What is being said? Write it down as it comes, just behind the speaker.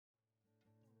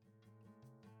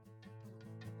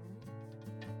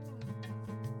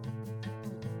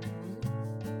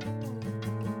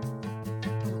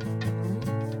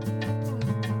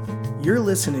You're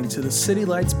listening to the City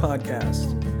Lights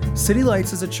Podcast. City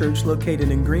Lights is a church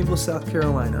located in Greenville, South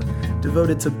Carolina,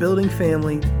 devoted to building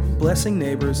family, blessing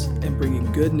neighbors, and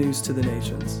bringing good news to the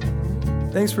nations.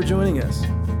 Thanks for joining us.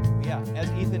 Yeah, as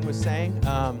Ethan was saying,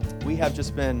 we have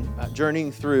just been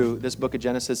journeying through this book of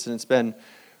Genesis, and it's been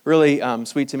really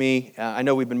sweet to me. I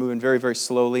know we've been moving very, very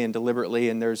slowly and deliberately,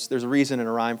 and there's a reason and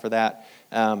a rhyme for that.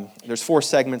 There's 4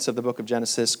 segments of the book of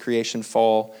Genesis: creation,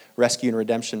 fall, rescue, and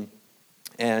redemption.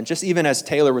 And just even as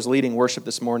Taylor was leading worship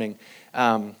this morning,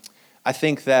 I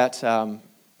think that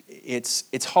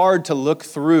it's hard to look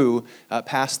through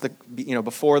past the,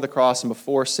 before the cross and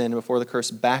before sin and before the curse,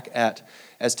 back at,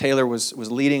 as Taylor was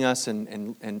leading us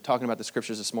and talking about the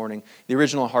scriptures this morning, the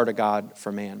original heart of God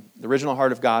for man. The original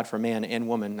heart of God for man and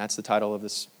woman, that's the title of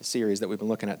this series that we've been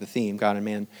looking at, the theme, God and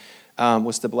man,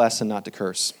 was to bless and not to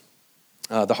curse.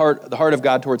 The heart of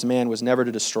God towards man was never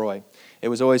to destroy. It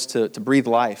was always to breathe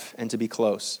life and to be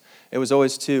close. It was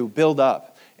always to build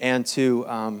up and to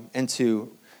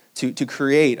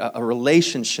create a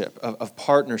relationship of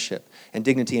partnership and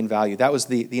dignity and value. That was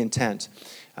the intent.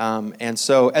 And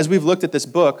so as we've looked at this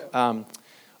book,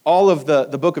 all of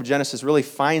the book of Genesis really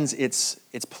finds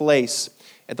its place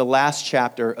at the last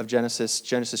chapter of Genesis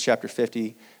chapter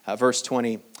 50, verse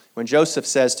 20, when Joseph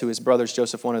says to his brothers,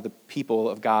 Joseph, one of the people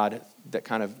of God that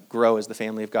kind of grow as the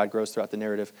family of God grows throughout the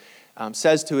narrative,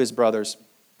 says to his brothers,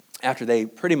 after they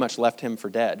pretty much left him for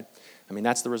dead. I mean,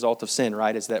 that's the result of sin,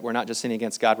 right? Is that we're not just sinning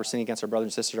against God, we're sinning against our brothers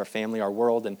and sisters, our family, our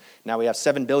world, and now we have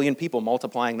 7 billion people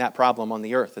multiplying that problem on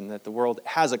the earth, and that the world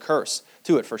has a curse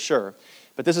to it for sure.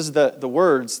 But this is the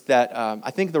words that I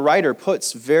think the writer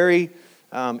puts very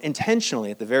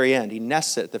intentionally at the very end. He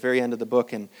nests it at the very end of the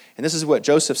book, and this is what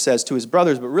Joseph says to his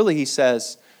brothers, but really he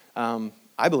says,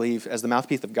 I believe, as the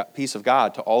mouthpiece of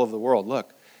God to all of the world,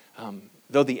 look,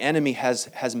 though the enemy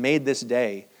has made this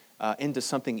day into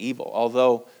something evil,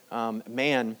 although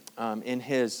man in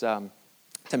his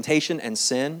temptation and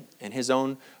sin and his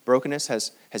own brokenness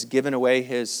has given away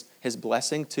his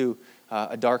blessing to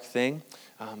a dark thing,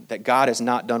 that God has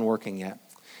not done working yet.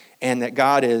 And that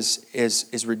God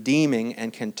is redeeming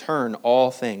and can turn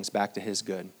all things back to his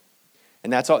good.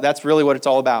 And that's really what it's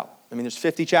all about. I mean, there's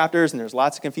 50 chapters, and there's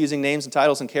lots of confusing names and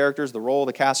titles and characters.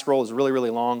 The cast roll is really, really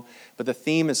long. But the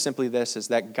theme is simply this, is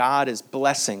that God is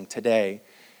blessing today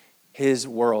his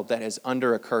world that is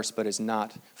under a curse but is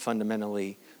not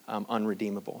fundamentally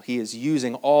unredeemable. He is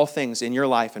using all things in your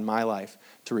life and my life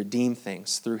to redeem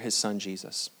things through his son,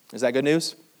 Jesus. Is that good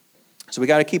news? So we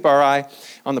got to keep our eye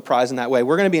on the prize in that way.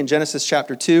 We're going to be in Genesis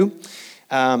chapter 2,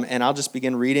 and I'll just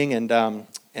begin reading.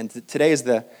 And today is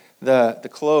the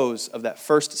close of that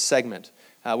first segment.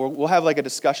 We'll have like a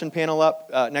discussion panel up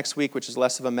next week, which is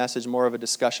less of a message, more of a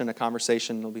discussion, a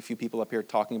conversation. There'll be a few people up here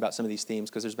talking about some of these themes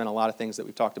because there's been a lot of things that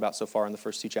we've talked about so far in the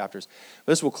first 2 chapters.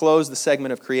 But this will close the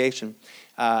segment of creation.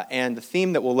 And the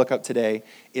theme that we'll look up today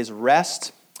is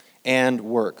rest and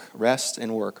work. Rest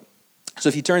and work. So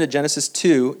if you turn to Genesis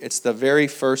 2, it's the very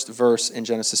first verse in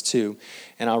Genesis 2,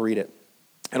 and I'll read it.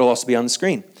 It'll also be on the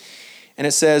screen. And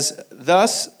it says,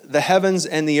 "Thus the heavens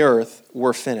and the earth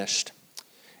were finished,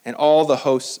 and all the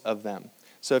hosts of them."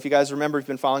 So if you guys remember, if you've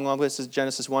been following along with this,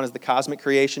 Genesis 1 is the cosmic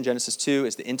creation. Genesis 2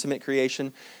 is the intimate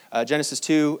creation. Genesis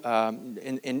 2,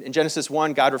 in Genesis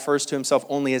 1, God refers to himself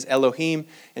only as Elohim.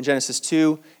 In Genesis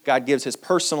 2, God gives his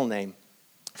personal name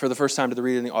for the first time to the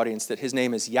reader in the audience, that his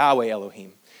name is Yahweh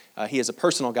Elohim. He is a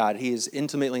personal God. He is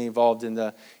intimately involved in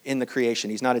the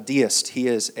creation. He's not a deist. He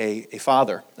is a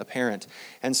father, a parent.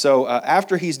 And so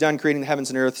after he's done creating the heavens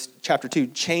and earth, chapter 2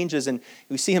 changes, and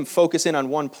we see him focus in on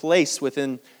one place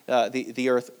within the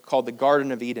earth called the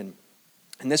Garden of Eden.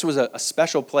 And this was a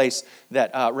special place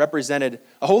that represented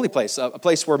a holy place, a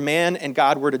place where man and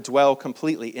God were to dwell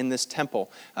completely in this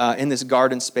temple, in this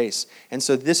garden space. And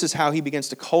so this is how he begins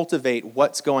to cultivate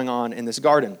what's going on in this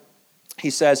garden. He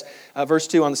says, verse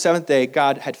 2, on the 7th day,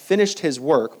 God had finished his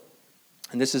work.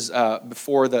 And this is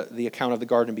before the account of the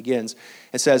garden begins.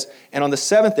 It says, and on the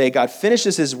 7th day, God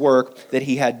finishes his work that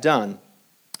he had done.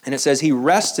 And it says, he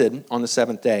rested on the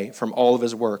 7th day from all of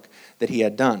his work that he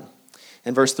had done.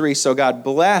 In verse 3, so God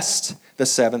blessed the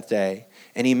 7th day,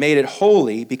 and he made it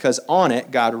holy because on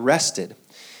it God rested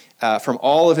from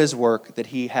all of his work that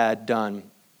he had done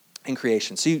in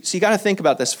creation. So you got to think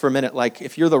about this for a minute. Like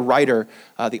if you're the writer,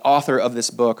 the author of this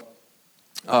book,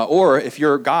 or if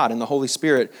you're God and the Holy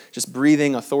Spirit just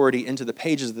breathing authority into the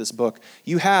pages of this book,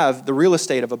 you have the real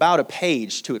estate of about a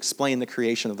page to explain the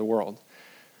creation of the world.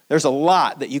 There's a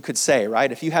lot that you could say,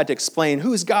 right? If you had to explain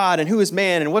who is God and who is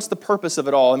man and what's the purpose of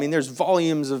it all. I mean, there's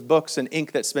volumes of books and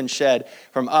ink that's been shed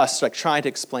from us like trying to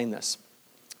explain this.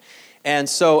 And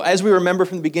so as we remember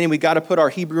from the beginning, we got to put our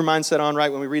Hebrew mindset on,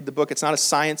 right? When we read the book, it's not a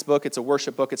science book, it's a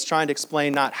worship book. It's trying to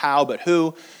explain not how, but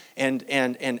who, and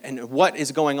what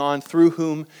is going on, through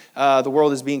whom the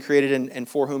world is being created and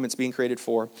for whom it's being created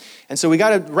for. And so we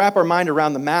got to wrap our mind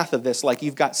around the math of this. Like,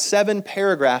 you've got 7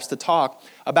 paragraphs to talk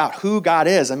about who God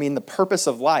is. I mean, the purpose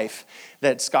of life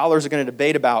that scholars are going to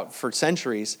debate about for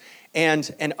centuries.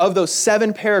 And of those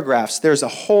 7 paragraphs, there's a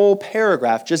whole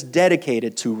paragraph just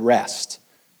dedicated to rest.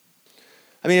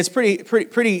 I mean, it's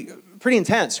pretty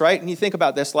intense, right? And you think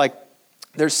about this, like,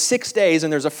 there's 6 days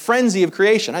and there's a frenzy of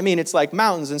creation. I mean, it's like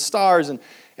mountains and stars and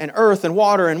earth and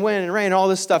water and wind and rain and all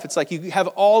this stuff. It's like you have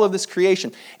all of this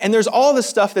creation. And there's all this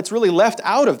stuff that's really left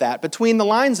out of that, between the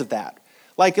lines of that.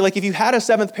 Like if you had a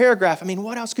 7th paragraph, I mean,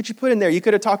 what else could you put in there? You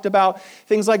could have talked about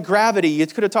things like gravity. You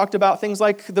could have talked about things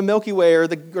like the Milky Way or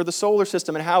the solar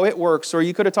system and how it works. Or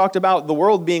you could have talked about the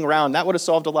world being round. That would have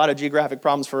solved a lot of geographic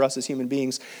problems for us as human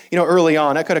beings, early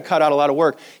on. That could have cut out a lot of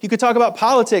work. You could talk about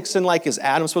politics and, like, is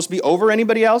Adam supposed to be over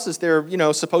anybody else? Is there,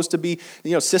 supposed to be,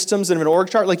 systems in an org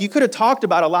chart? Like, you could have talked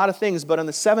about a lot of things, but in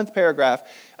the 7th paragraph,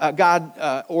 God,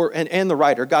 and the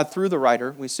writer, God through the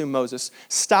writer, we assume Moses,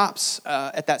 stops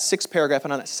at that 6th paragraph,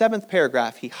 and on that 7th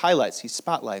paragraph, he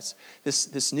spotlights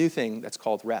this new thing that's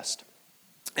called rest.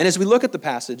 And as we look at the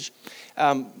passage,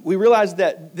 we realize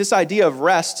that this idea of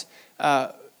rest,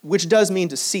 which does mean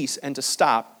to cease and to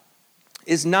stop,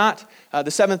 is not,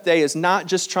 the 7th day is not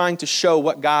just trying to show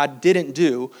what God didn't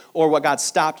do or what God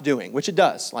stopped doing, which it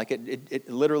does. Like, it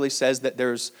literally says that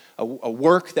there's a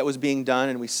work that was being done,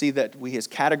 and we see that he has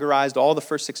categorized all the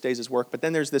first 6 days as work. But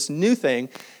then there's this new thing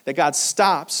that God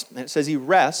stops, and it says he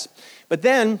rests. But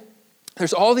then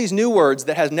there's all these new words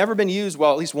that has never been used,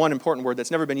 well, at least one important word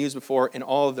that's never been used before in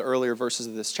all of the earlier verses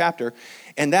of this chapter,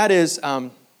 and that is,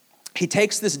 he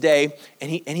takes this day and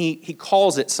he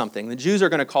calls it something. The Jews are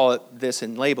going to call it this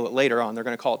and label it later on. They're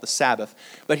going to call it the Sabbath.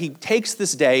 But he takes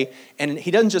this day and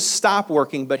he doesn't just stop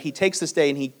working, but he takes this day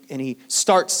and he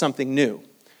starts something new.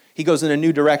 He goes in a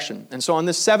new direction. And so on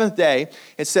this 7th day,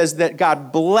 it says that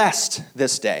God blessed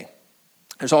this day.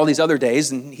 There's all these other days,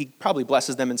 and he probably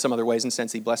blesses them in some other ways, in the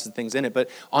sense he blesses things in it. But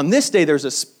on this day, there's a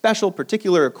special,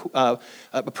 particular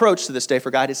approach to this day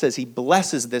for God. It says he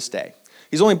blesses this day.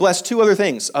 He's only blessed 2 other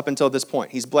things up until this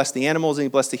point. He's blessed the animals and he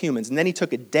blessed the humans. And then he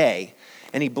took a day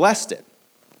and he blessed it.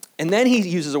 And then he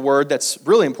uses a word that's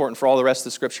really important for all the rest of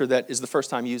the scripture that is the first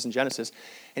time used in Genesis.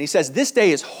 And he says, this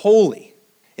day is holy.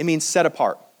 It means set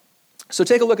apart. So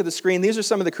take a look at the screen. These are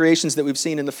some of the creations that we've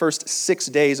seen in the first 6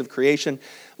 days of creation.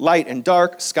 Light and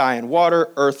dark, sky and water,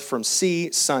 earth from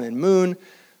sea, sun and moon,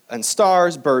 and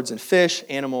stars, birds and fish,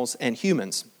 animals and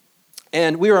humans.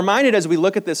 And we are reminded as we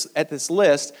look at this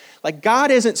list, like,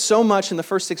 God isn't so much in the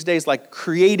first 6 days like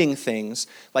creating things,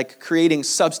 like creating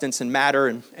substance and matter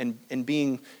and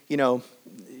being,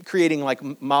 creating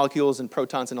like molecules and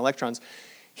protons and electrons.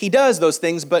 He does those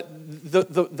things, but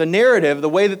the narrative, the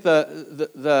way that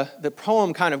the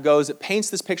poem kind of goes, it paints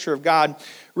this picture of God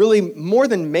really more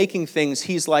than making things.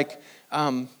 He's like,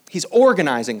 he's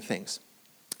organizing things.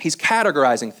 He's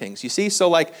categorizing things, you see? So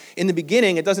like in the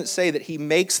beginning, it doesn't say that he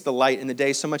makes the light in the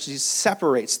day so much as he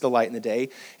separates the light in the day,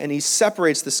 and he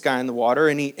separates the sky and the water,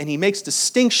 and he makes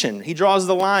distinction. He draws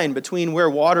the line between where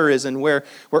water is and where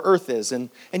earth is. And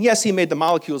yes, he made the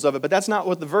molecules of it, but that's not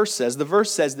what the verse says. The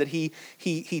verse says that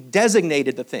he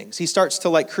designated the things. He starts to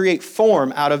like create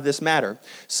form out of this matter.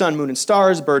 Sun, moon, and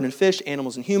stars, bird and fish,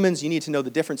 animals and humans. You need to know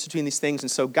the difference between these things. And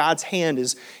so God's hand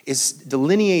is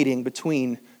delineating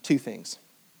between 2 things.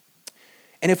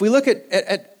 And if we look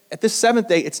at this 7th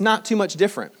day, it's not too much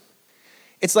different.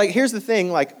 It's like, here's the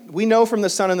thing, like, we know from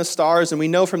the sun and the stars, and we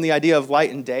know from the idea of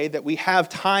light and day that we have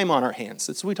time on our hands.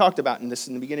 That's what we talked about in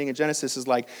the beginning of Genesis, is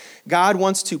like, God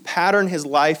wants to pattern his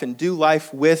life and do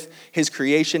life with his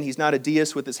creation. He's not a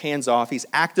deist with his hands off. He's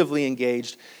actively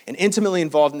engaged and intimately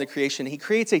involved in the creation. He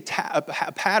creates a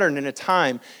pattern and a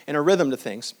time and a rhythm to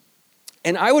things.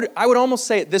 And I would almost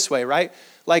say it this way, right?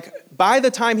 Like, by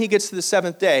the time he gets to the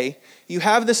 7th day, you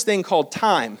have this thing called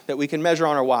time that we can measure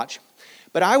on our watch.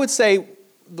 But I would say,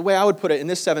 the way I would put it in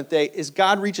this 7th day, is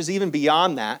God reaches even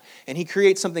beyond that, and he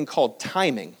creates something called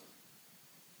timing.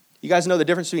 You guys know the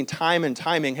difference between time and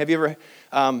timing. Have you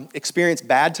ever experienced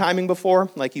bad timing before?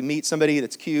 Like, you meet somebody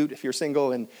that's cute, if you're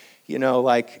single, and you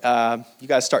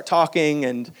guys start talking,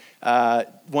 and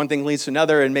one thing leads to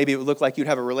another, and maybe it would look like you'd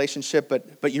have a relationship,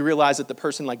 but you realize that the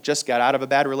person like just got out of a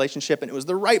bad relationship, and it was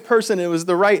the right person, it was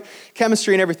the right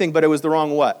chemistry and everything, but it was the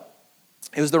wrong what?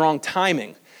 It was the wrong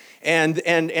timing.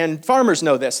 And farmers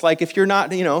know this. Like, if you're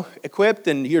not, equipped,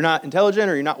 and you're not intelligent,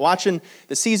 or you're not watching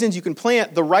the seasons, you can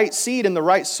plant the right seed in the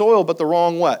right soil, but the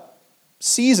wrong what?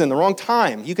 season, the wrong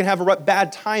time. You can have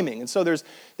bad timing. And so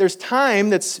there's time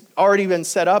that's already been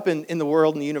set up in the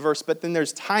world and the universe, but then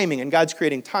there's timing, and God's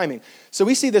creating timing. So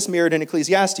we see this mirrored in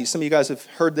Ecclesiastes. Some of you guys have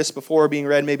heard this before being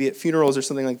read maybe at funerals or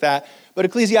something like that. But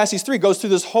Ecclesiastes 3 goes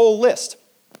through this whole list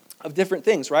of different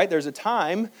things, right? There's a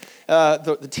time,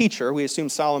 the teacher, we assume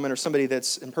Solomon or somebody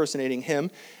that's impersonating him,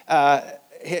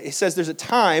 he says there's a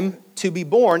time to be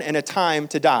born and a time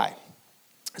to die.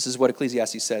 This is what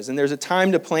Ecclesiastes says. And there's a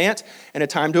time to plant and a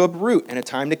time to uproot and a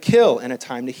time to kill and a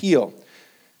time to heal.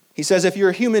 He says if you're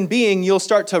a human being, you'll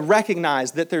start to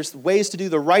recognize that there's ways to do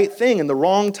the right thing in the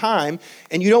wrong time,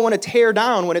 and you don't want to tear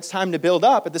down when it's time to build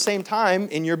up. At the same time,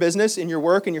 in your business, in your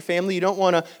work, in your family, you don't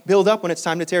want to build up when it's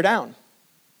time to tear down.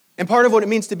 And part of what it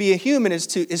means to be a human is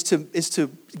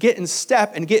to get in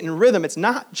step and get in rhythm. It's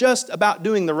not just about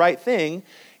doing the right thing.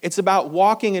 It's about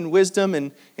walking in wisdom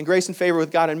and grace and favor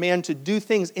with God and man to do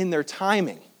things in their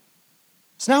timing.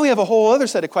 So now we have a whole other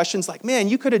set of questions like,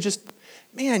 you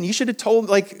should have told,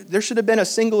 there should have been a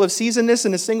single of seasonness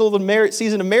and a single of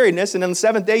season of marriedness, and on the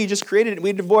seventh day you just created it,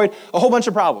 we'd avoid a whole bunch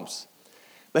of problems.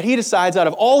 But he decides out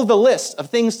of all of the list of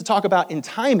things to talk about in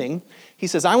timing, he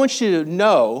says, I want you to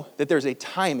know that there's a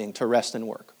timing to rest and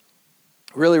work.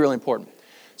 Really, really important.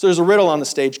 So there's a riddle on the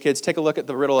stage, kids. Take a look at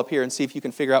the riddle up here and see if you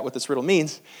can figure out what this riddle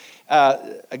means.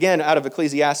 Again, out of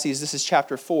Ecclesiastes, this is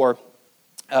chapter 4.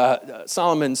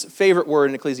 Solomon's favorite word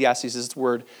in Ecclesiastes is the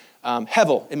word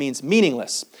hevel. It means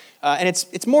meaningless. And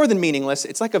it's more than meaningless.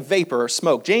 It's like a vapor or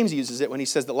smoke. James uses it when he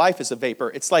says that life is a vapor.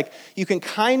 It's like you can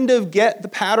kind of get the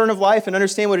pattern of life and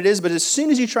understand what it is, but as soon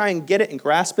as you try and get it and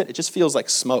grasp it, it just feels like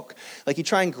smoke. Like you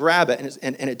try and grab it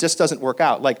and it just doesn't work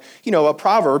out. Like, a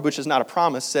proverb, which is not a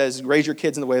promise, says, raise your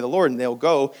kids in the way of the Lord and they'll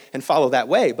go and follow that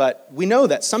way. But we know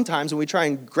that sometimes when we try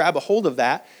and grab a hold of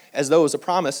that as though it was a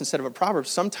promise instead of a proverb,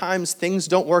 sometimes things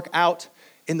don't work out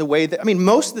in the way that,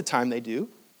 most of the time they do.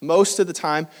 Most of the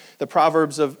time, the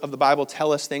Proverbs of the Bible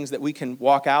tell us things that we can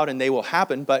walk out and they will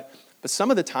happen, but some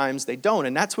of the times they don't.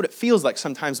 And that's what it feels like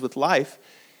sometimes with life,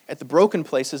 at the broken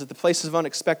places, at the places of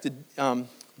unexpected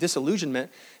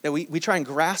disillusionment, that we try and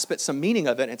grasp at some meaning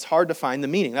of it, and it's hard to find the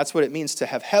meaning. That's what it means to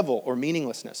have hevel, or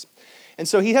meaninglessness. And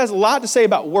so he has a lot to say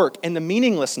about work and the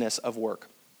meaninglessness of work.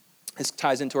 This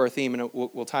ties into our theme, and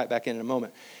we'll tie it back in a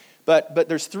moment. But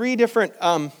there's three different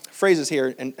phrases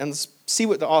here, and let's see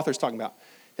what the author's talking about.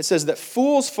 It says that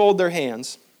fools fold their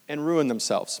hands and ruin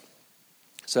themselves.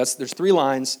 So there's three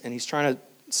lines, and he's trying to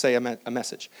say a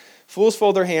message. Fools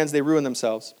fold their hands, they ruin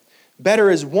themselves. Better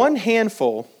is one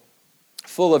handful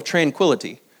full of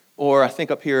tranquility, or I think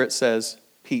up here it says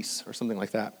peace, or something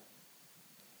like that.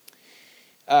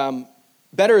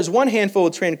 Better is one handful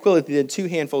of tranquility than two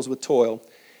handfuls with toil,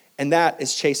 and that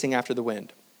is chasing after the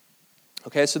wind.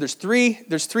 Okay, so there's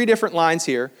three different lines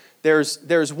here.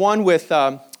 There's one with...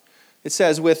 It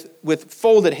says, with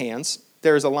folded hands,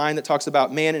 there's a line that talks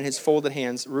about man in his folded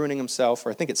hands ruining himself, or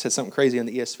I think it says something crazy on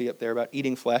the ESV up there about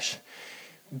eating flesh.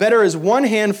 Better is one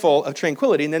handful of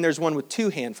tranquility, and then there's one with two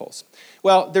handfuls.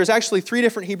 Well, there's actually three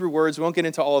different Hebrew words. We won't get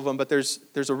into all of them, but there's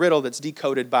a riddle that's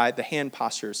decoded by the hand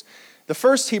postures. The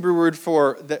first Hebrew word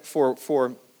for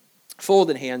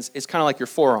folded hands is kind of like your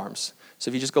forearms. So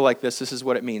if you just go like this is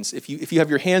what it means. If you have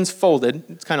your hands folded,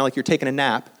 it's kind of like you're taking a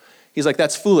nap. He's like,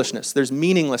 that's foolishness. There's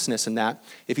meaninglessness in that.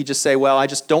 If you just say, well, I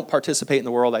just don't participate in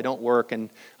the world, I don't work, and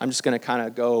I'm just going to kind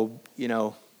of go,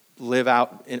 live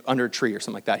out under a tree or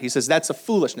something like that. He says that's a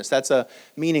foolishness. That's a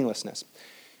meaninglessness.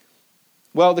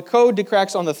 Well, the code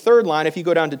decracks on the third line. If you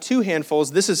go down to two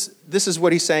handfuls, this is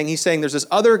what he's saying. He's saying there's this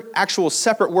other actual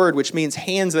separate word, which means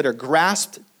hands that are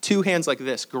grasped, two hands like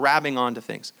this, grabbing onto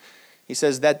things. He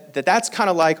says that's kind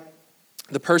of like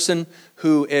the person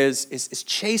who is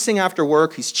chasing after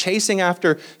work, he's chasing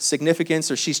after significance,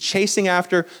 or she's chasing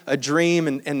after a dream.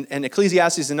 And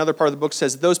Ecclesiastes, another part of the book,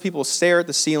 says those people stare at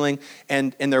the ceiling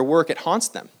and their work, it haunts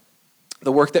them.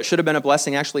 The work that should have been a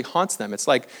blessing actually haunts them. It's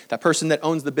like that person that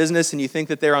owns the business and you think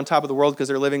that they're on top of the world because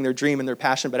they're living their dream and their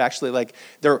passion, but actually like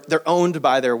they're owned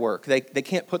by their work. They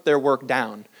can't put their work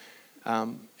down.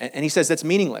 And he says that's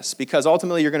meaningless because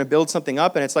ultimately you're going to build something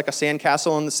up and it's like a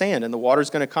sandcastle in the sand, and the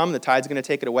water's going to come, the tide's going to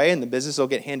take it away, and the business will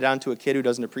get handed down to a kid who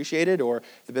doesn't appreciate it, or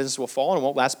the business will fall and it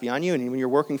won't last beyond you. And when you're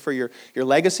working for your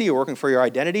legacy, you're working for your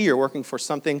identity, you're working for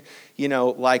something,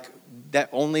 like that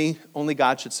only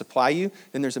God should supply you,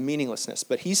 then there's a meaninglessness.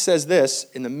 But he says this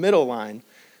in the middle line,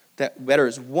 that better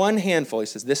is one handful. He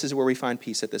says this is where we find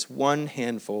peace, at this one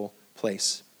handful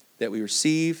place, that we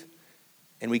receive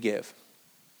and we give,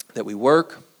 that we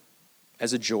work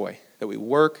as a joy, that we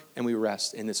work and we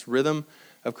rest in this rhythm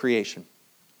of creation.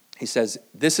 He says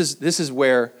this is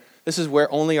where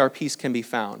only our peace can be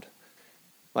found.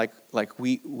 Like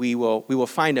we will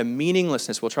find a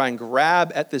meaninglessness. We'll try and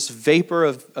grab at this vapor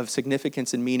of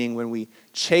significance and meaning when we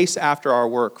chase after our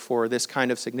work for this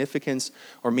kind of significance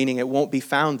or meaning. It won't be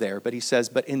found there. But he says,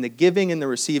 but in the giving and the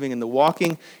receiving and the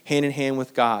walking hand in hand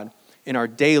with God, in our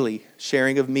daily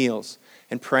sharing of meals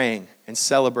and praying and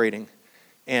celebrating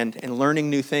and learning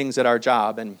new things at our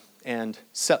job and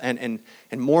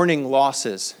mourning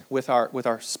losses with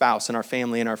our spouse and our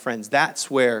family and our friends, that's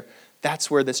where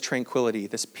this tranquility,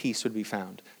 this peace would be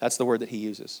found. That's the word that he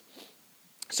uses.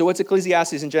 So what's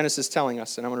Ecclesiastes and Genesis telling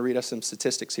us? And I'm going to read us some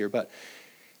statistics here. But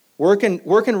work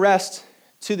and rest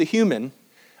to the human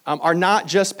are not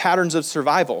just patterns of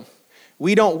survival.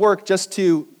 We don't work just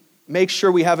to make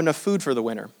sure we have enough food for the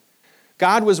winter.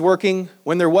 God was working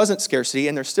when there wasn't scarcity,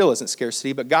 and there still isn't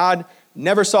scarcity, but God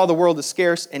never saw the world as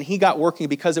scarce, and he got working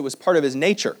because it was part of his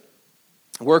nature.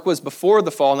 Work was before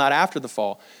the fall, not after the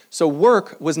fall. So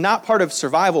work was not part of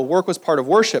survival. Work was part of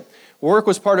worship. Work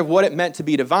was part of what it meant to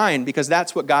be divine, because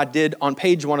that's what God did on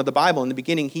page 1 of the Bible. In the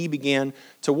beginning, he began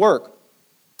to work.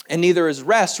 And neither is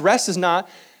rest. Rest is not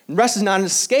an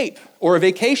escape or a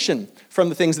vacation from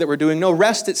the things that we're doing. No,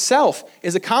 rest itself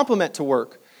is a complement to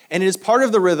work. And it is part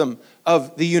of the rhythm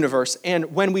of the universe.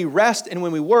 And when we rest and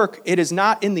when we work, it is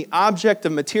not in the object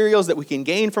of materials that we can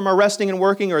gain from our resting and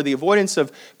working or the avoidance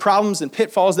of problems and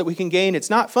pitfalls that we can gain. It's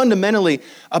not fundamentally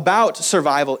about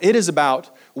survival. It is about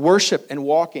worship and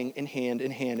walking in hand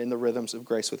in the rhythms of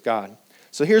grace with God.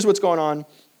 So here's what's going on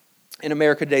in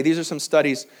America today. These are some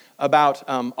studies about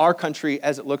our country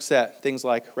as it looks at things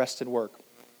like rest and work.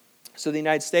 So the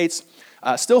United States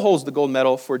still holds the gold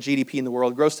medal for GDP in the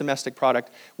world, gross domestic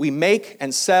product. We make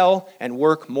and sell and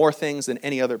work more things than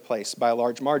any other place by a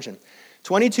large margin.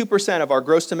 22% of our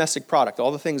gross domestic product,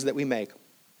 all the things that we make,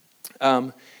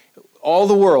 all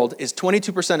the world, is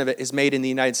 22% of it is made in the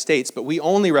United States, but we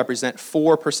only represent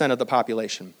 4% of the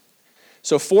population.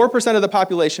 So 4% of the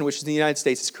population, which is the United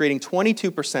States, is creating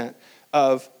 22%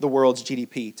 of the world's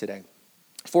GDP today.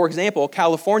 For example,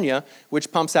 California,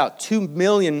 which pumps out $2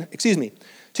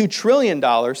 trillion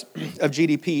of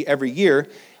GDP every year,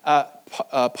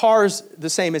 pars the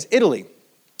same as Italy.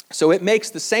 So it makes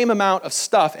the same amount of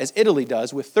stuff as Italy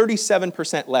does with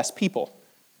 37% less people.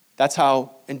 That's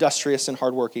how industrious and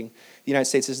hardworking the United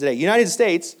States is today. The United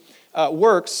States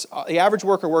the average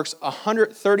worker works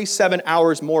 137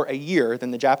 hours more a year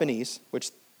than the Japanese, which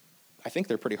I think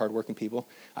they're pretty hardworking people.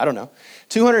 I don't know.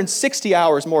 260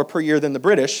 hours more per year than the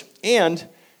British, and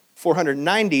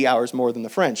 490 hours more than the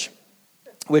French,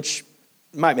 which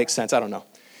might make sense. I don't know.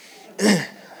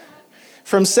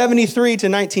 From 73 to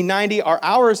 1990, our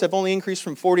hours have only increased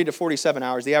from 40 to 47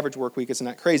 hours. The average work week isn't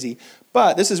that crazy.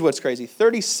 But this is what's crazy.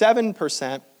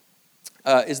 37%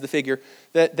 is the figure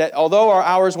that although our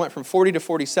hours went from 40 to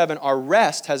 47, our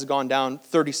rest has gone down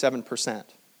 37%.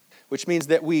 Which means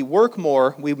that we work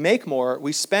more, we make more,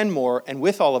 we spend more, and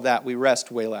with all of that, we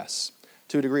rest way less,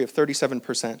 to a degree of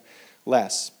 37%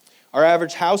 less. Our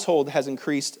average household has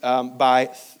increased from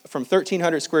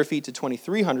 1,300 square feet to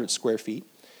 2,300 square feet.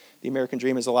 The American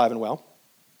dream is alive and well.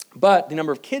 But the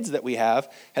number of kids that we have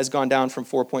has gone down from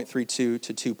 4.32 to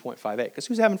 2.58. Because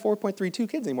who's having 4.32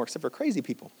 kids anymore except for crazy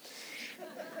people?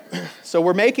 So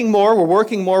we're making more, we're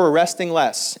working more, we're resting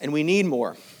less, and we need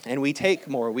more, and we take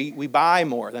more, we buy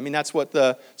more. I mean, that's what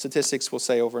the statistics will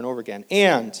say over and over again.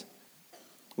 And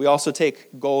we also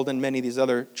take gold in many of these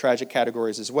other tragic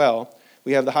categories as well.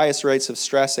 We have the highest rates of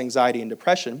stress, anxiety, and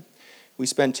depression. We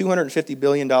spend $250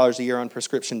 billion a year on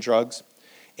prescription drugs.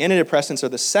 Antidepressants are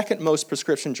the second most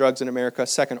prescription drugs in America,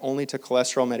 second only to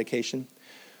cholesterol medication.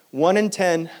 1 in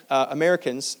 10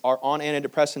 Americans are on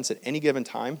antidepressants at any given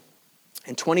time.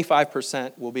 And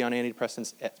 25% will be on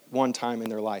antidepressants at one time in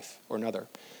their life or another.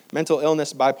 Mental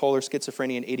illness, bipolar,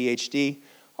 schizophrenia, and ADHD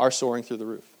are soaring through the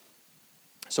roof.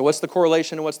 So what's the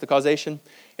correlation and what's the causation?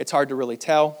 It's hard to really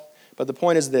tell. But the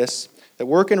point is this, that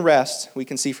work and rest, we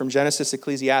can see from Genesis,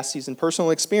 Ecclesiastes, and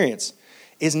personal experience,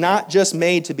 is not just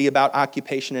made to be about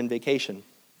occupation and vacation.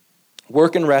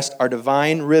 Work and rest are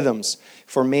divine rhythms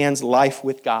for man's life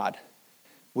with God.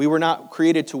 We were not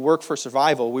created to work for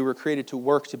survival. We were created to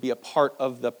work to be a part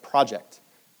of the project.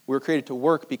 We were created to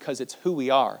work because it's who we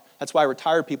are. That's why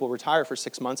retired people retire for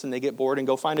 6 months and they get bored and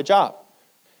go find a job.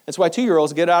 That's why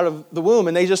 2-year-olds get out of the womb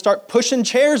and they just start pushing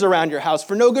chairs around your house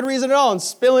for no good reason at all and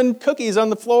spilling cookies on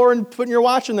the floor and putting your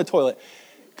watch in the toilet.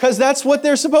 Because that's what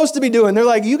they're supposed to be doing. They're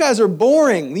like, you guys are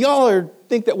boring. Y'all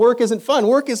think that work isn't fun.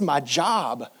 Work is my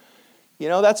job. You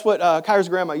know, that's what Kyra's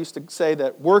grandma used to say,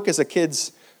 that work is a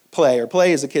kid's play, or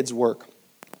play is a kid's work.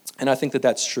 And I think that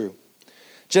that's true.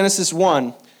 Genesis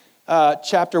 1,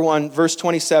 chapter 1, verse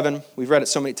 27. We've read it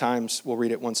so many times, we'll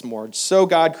read it once more. So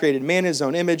God created man in his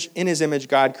own image. In his image,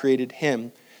 God created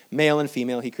him. Male and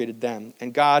female, he created them.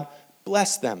 And God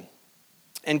blessed them.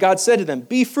 And God said to them,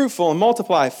 be fruitful and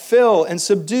multiply, fill and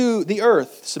subdue the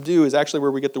earth. Subdue is actually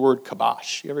where we get the word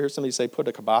kibosh. You ever hear somebody say put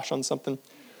a kibosh on something?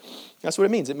 That's what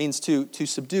it means. It means to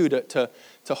subdue, to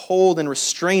hold and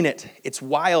restrain it. It's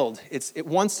wild. It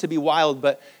wants to be wild,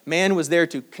 but man was there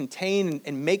to contain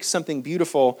and make something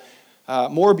beautiful,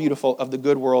 more beautiful of the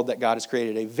good world that God has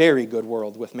created, a very good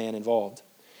world with man involved.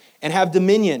 And have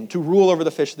dominion to rule over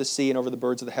the fish of the sea and over the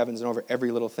birds of the heavens and over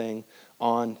every little thing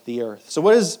on the earth. So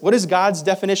what is God's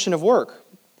definition of work?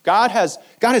 God has,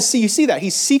 you see that.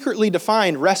 He's secretly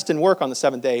defined rest and work on the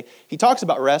seventh day. He talks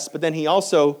about rest, but then he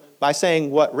also, by saying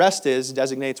what rest is,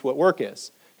 designates what work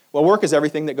is. Well, work is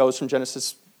everything that goes from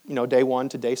Genesis, day 1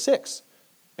 to day 6.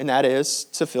 And that is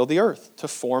to fill the earth, to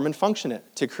form and function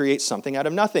it, to create something out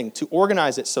of nothing, to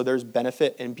organize it so there's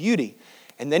benefit and beauty.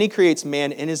 And then he creates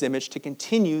man in his image to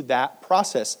continue that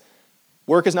process.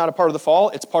 Work is not a part of the fall,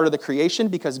 it's part of the creation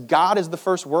because God is the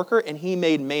first worker and he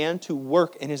made man to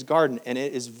work in his garden. And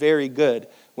it is very good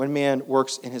when man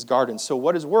works in his garden. So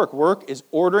what is work? Work is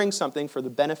ordering something for the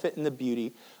benefit and the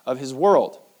beauty of his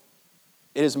world.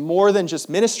 It is more than just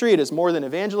ministry, it is more than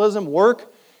evangelism.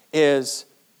 Work is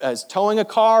towing a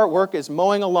car, work is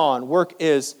mowing a lawn, work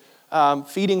is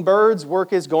feeding birds,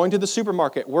 work is going to the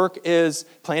supermarket, work is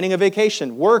planning a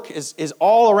vacation, work is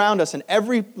all around us, and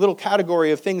every little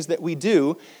category of things that we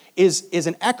do is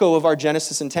an echo of our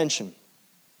Genesis intention.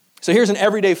 So here's an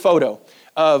everyday photo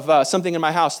of something in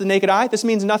my house. To the naked eye, this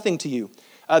means nothing to you.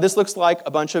 This looks like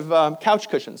a bunch of couch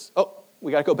cushions. Oh,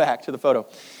 we got to go back to the photo.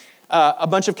 A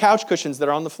bunch of couch cushions that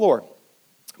are on the floor.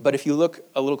 But if you look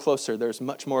a little closer, there's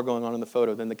much more going on in the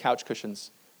photo than the couch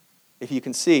cushions. If you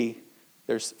can see,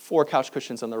 there's 4 couch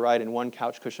cushions on the right and 1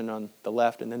 couch cushion on the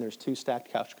left, and then there's 2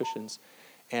 stacked couch cushions.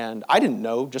 And I didn't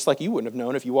know, just like you wouldn't have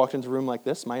known if you walked into a room like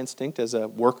this. My instinct as a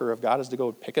worker of God is to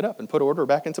go pick it up and put order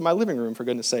back into my living room, for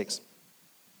goodness sakes.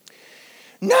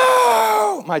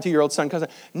 No! My 2-year-old son comes in.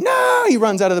 No! He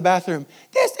runs out of the bathroom.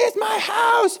 This is my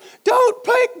house! Don't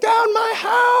take down my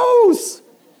house!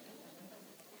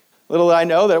 Little did I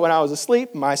know that when I was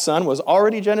asleep, my son was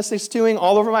already Genesis 2ing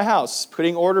all over my house,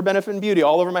 putting order, benefit, and beauty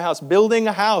all over my house, building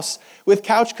a house with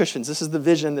couch cushions. This is the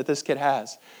vision that this kid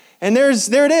has. And there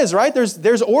it is, right?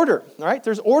 There's order, right?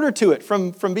 There's order to it.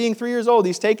 From being 3 years old,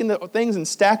 he's taken the things and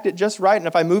stacked it just right. And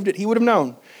if I moved it, he would have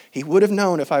known. He would have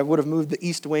known if I would have moved the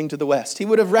east wing to the west. He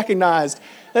would have recognized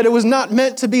that it was not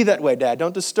meant to be that way, Dad.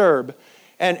 Don't disturb.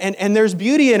 And there's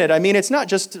beauty in it. I mean, it's not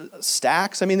just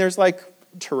stacks. I mean, there's like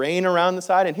terrain around the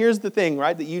side. And here's the thing,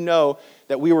 right, that you know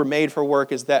that we were made for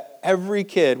work is that every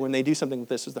kid, when they do something like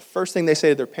this, is the first thing they say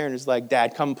to their parent is like,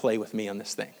 Dad, come play with me on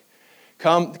this thing.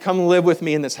 Come live with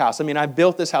me in this house. I mean, I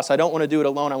built this house. I don't want to do it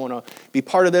alone. I want to be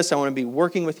part of this. I want to be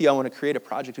working with you. I want to create a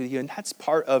project with you. And that's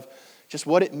part of just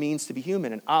what it means to be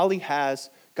human. And Ali has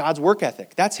God's work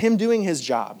ethic. That's him doing his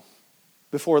job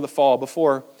before the fall,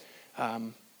 before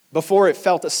it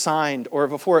felt assigned or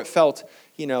before it felt,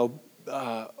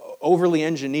 overly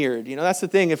engineered. That's the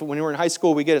thing. When we were in high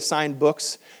school, we get assigned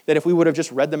books that if we would have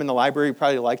just read them in the library, we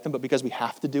probably liked them, but because we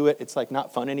have to do it, it's like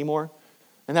not fun anymore.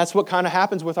 And that's what kind of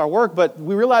happens with our work. But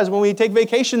we realize when we take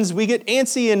vacations, we get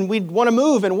antsy and we want to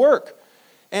move and work.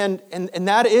 And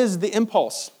that is the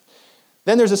impulse.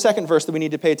 Then there's a second verse that we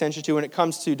need to pay attention to when it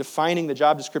comes to defining the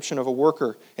job description of a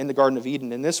worker in the Garden of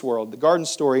Eden in this world. The garden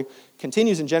story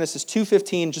continues in Genesis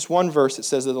 2:15, just one verse. It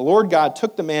says that the Lord God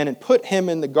took the man and put him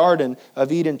in the Garden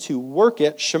of Eden to work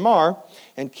it, shamar,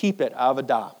 and keep it,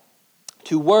 avodah.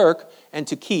 To work and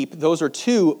to keep, those are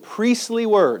 2 priestly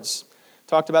words.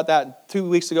 Talked about that 2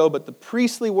 weeks ago, but the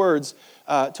priestly words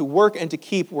to work and to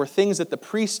keep were things that the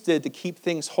priests did to keep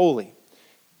things holy.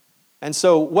 And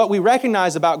so what we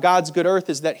recognize about God's good earth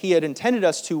is that he had intended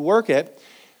us to work it,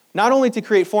 not only to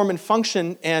create form and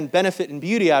function and benefit and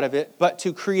beauty out of it, but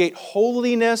to create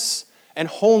holiness and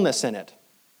wholeness in it.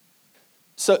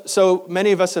 So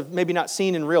many of us have maybe not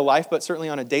seen in real life, but certainly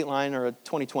on a Dateline or a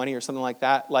 2020 or something like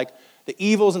that, like the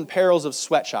evils and perils of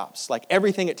sweatshops, like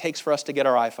everything it takes for us to get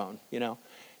our iPhone,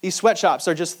 These sweatshops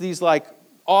are just these like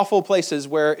awful places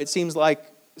where it seems like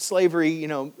slavery,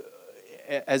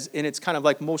 as in its kind of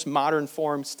like most modern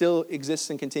form, still exists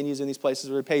and continues in these places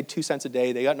where they're paid 2 cents a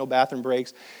day. They got no bathroom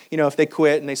breaks. If they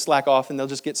quit and they slack off, and they'll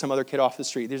just get some other kid off the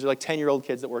street. These are like 10-year-old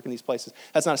kids that work in these places.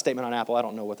 That's not a statement on Apple. I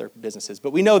don't know what their business is.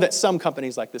 But we know that some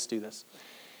companies like this do this.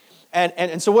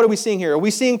 And so what are we seeing here? Are we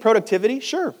seeing productivity?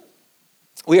 Sure.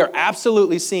 We are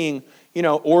absolutely seeing,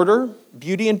 order,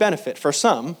 beauty, and benefit for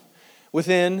some.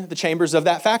 within the chambers of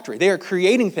that factory. They are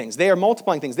creating things. They are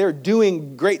multiplying things. They are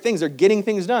doing great things. They're getting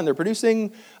things done. They're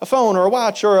producing a phone or a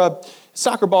watch or a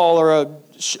soccer ball or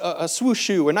a swoosh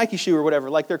shoe or Nike shoe or whatever.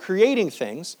 Like, they're creating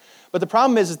things. But the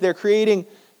problem is they're creating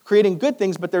good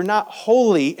things, but they're not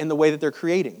holy in the way that they're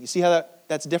creating. You see how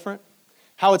that's different?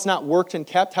 How it's not worked and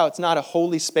kept, how it's not a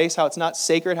holy space, how it's not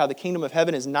sacred, how the kingdom of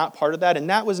heaven is not part of that. And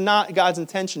that was not God's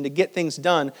intention, to get things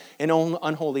done in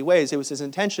unholy ways. It was his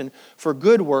intention for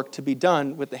good work to be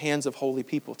done with the hands of holy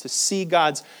people, to see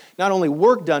God's not only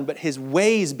work done, but his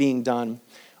ways being done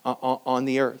on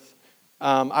the earth.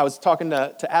 I was talking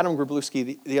to Adam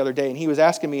Grabluski the other day, and he was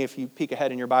asking me, if you peek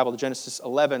ahead in your Bible to Genesis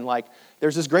 11, like,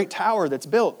 there's this great tower that's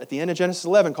built at the end of Genesis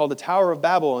 11 called the Tower of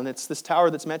Babel, and it's this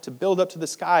tower that's meant to build up to the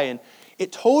sky, and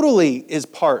it totally is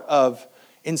part of,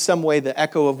 in some way, the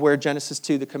echo of where Genesis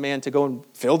 2, the command to go and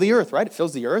fill the earth, right? It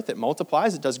fills the earth, it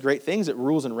multiplies, it does great things, it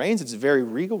rules and reigns, it's very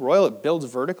regal, royal, it builds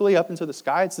vertically up into the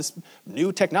sky. It's this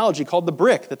new technology called the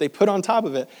brick that they put on top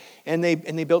of it, and they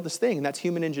built this thing, and that's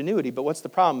human ingenuity. But what's the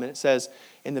problem? And it says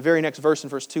in the very next verse, in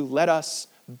verse 2, let us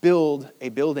build a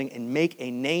building and make a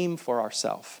name for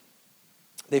ourselves.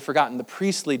 They've forgotten the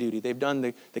priestly duty. They've done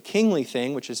the kingly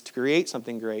thing, which is to create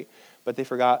something great, but they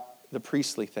forgot the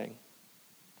priestly thing.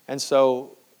 And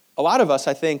so a lot of us,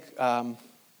 I think,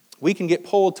 we can get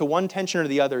pulled to one tension or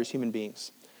the other as human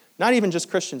beings. Not even just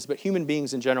Christians, but human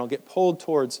beings in general get pulled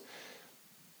towards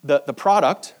the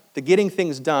product, the getting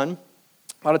things done.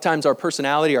 A lot of times our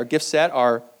personality, our gift set,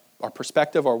 our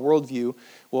perspective, our worldview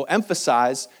will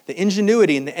emphasize the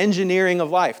ingenuity and the engineering of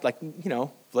life. Like,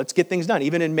 let's get things done.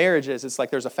 Even in marriages, it's like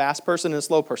there's a fast person and a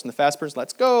slow person. The fast person,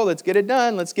 let's go, let's get it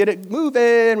done, let's get it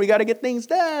moving, we got to get things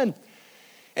done.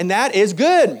 And that is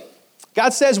good.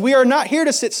 God says we are not here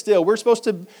to sit still. We're supposed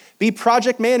to be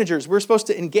project managers. We're supposed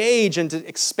to engage and to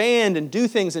expand and do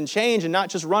things and change and not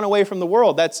just run away from the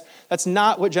world. That's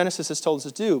not what Genesis has told us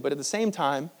to do. But at the same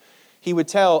time, he would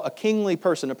tell a kingly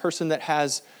person, a person that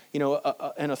has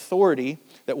an authority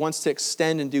that wants to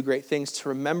extend and do great things, to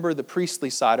remember the priestly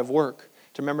side of work.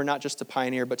 To remember not just to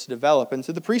pioneer, but to develop. And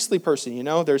to the priestly person,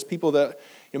 there's people that,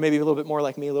 maybe a little bit more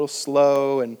like me, a little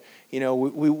slow, and,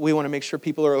 we want to make sure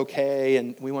people are okay,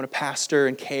 and we want to pastor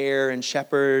and care and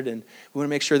shepherd, and we want to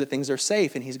make sure that things are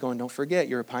safe. And he's going, don't forget,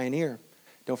 you're a pioneer.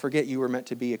 Don't forget, you were meant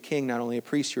to be a king, not only a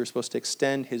priest. You were supposed to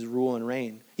extend his rule and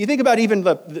reign. You think about even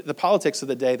the politics of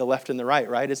the day, the left and the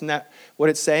right? Isn't that what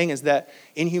it's saying? Is that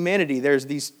in humanity, there's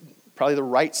these... Probably the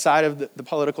right side of the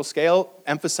political scale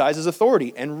emphasizes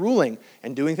authority and ruling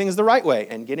and doing things the right way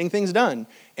and getting things done.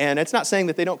 And it's not saying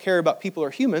that they don't care about people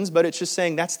or humans, but it's just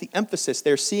saying that's the emphasis.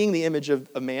 They're seeing the image of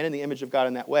man and the image of God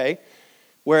in that way,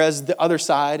 whereas the other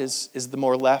side is the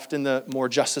more left and the more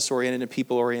justice-oriented and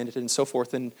people-oriented and so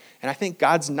forth. And I think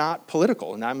God's not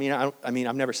political. And I mean,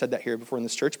 I've never said that here before in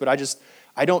this church, but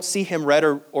I don't see him red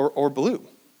or blue.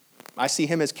 I see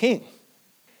him as king.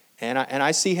 And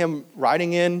I see him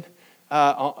riding in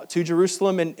to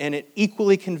Jerusalem, and it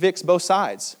equally convicts both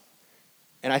sides.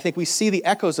 And I think we see the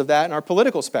echoes of that in our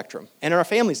political spectrum and in our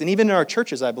families and even in our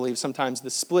churches. I believe sometimes the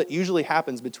split usually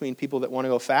happens between people that want to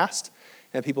go fast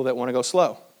and people that want to go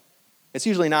slow. It's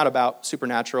usually not about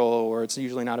supernatural, or it's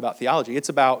usually not about theology. It's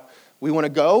about we want to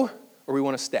go or we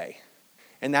want to stay.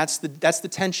 And that's the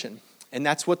tension. And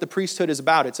that's what the priesthood is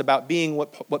about. It's about being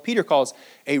what Peter calls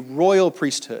a royal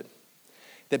priesthood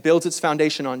that builds its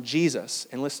foundation on Jesus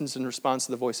and listens and responds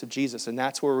to the voice of Jesus. And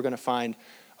that's where we're going to find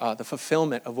the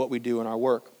fulfillment of what we do in our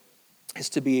work, is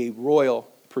to be a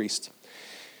royal priest.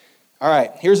 All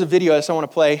right, here's a video I want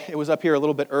to play. It was up here a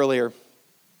little bit earlier.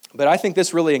 But I think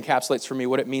this really encapsulates for me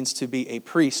what it means to be a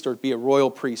priest or be a royal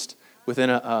priest within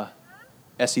a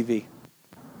SUV.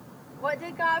 What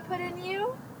did God put in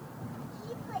you?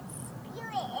 He put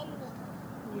spirit in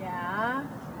me. Yeah.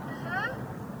 Huh?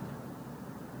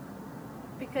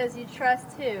 Because you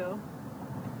trust who?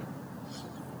 Jesus.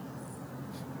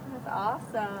 That's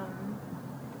awesome.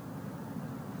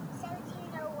 So do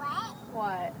you know what?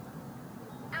 What?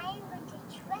 I am going to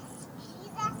trust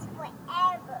Jesus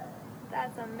forever.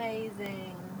 That's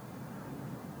amazing.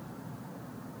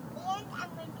 And I'm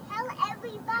going to tell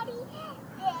everybody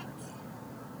that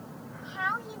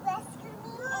how he rescued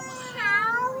me and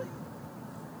how,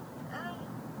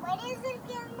 what is it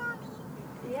again, Mommy?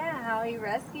 Yeah, how he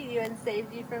rescued you and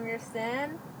saved you from your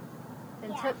sin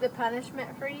and Yeah. took the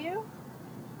punishment for you.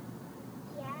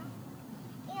 Yeah.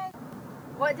 And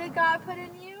What did God put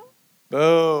in you?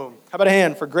 Boom. How about a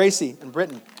hand for Gracie and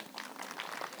Britton?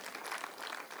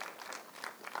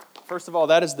 First of all,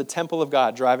 that is the temple of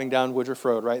God driving down Woodruff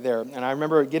Road right there. And I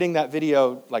remember getting that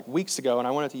video like weeks ago, and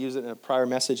I wanted to use it in a prior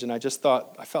message, and I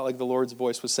felt like the Lord's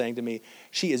voice was saying to me,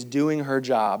 she is doing her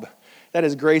job That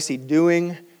is Gracie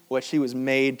doing what she was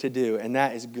made to do, and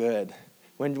that is good.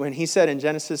 When he said in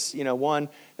Genesis 1,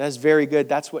 that's very good,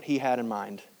 that's what he had in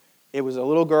mind. It was a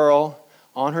little girl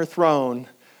on her throne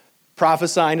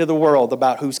prophesying to the world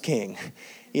about who's king.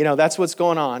 That's what's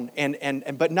going on.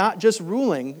 But not just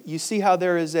ruling. You see how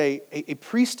there is a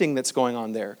priesting that's going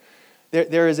on there.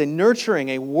 There is a nurturing,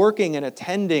 a working and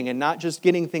attending, and not just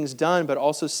getting things done, but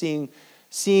also seeing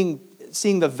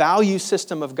the value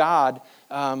system of God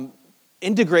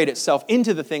integrate itself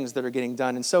into the things that are getting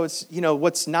done. And so it's,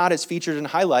 what's not as featured and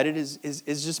highlighted is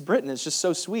just Britain. It's just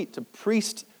so sweet to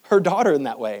priest her daughter in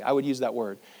that way. I would use that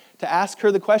word. To ask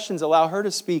her the questions, allow her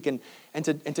to speak, and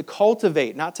to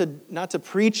cultivate, not to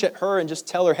preach at her and just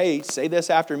tell her, hey, say this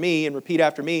after me and repeat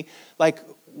after me. Like,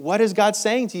 what is God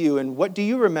saying to you, and what do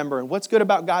you remember, and what's good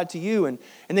about God to you? And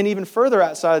then even further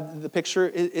outside the picture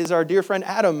is our dear friend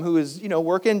Adam, who is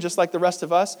working just like the rest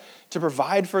of us to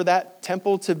provide for that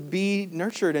temple to be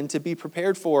nurtured and to be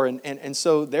prepared for. And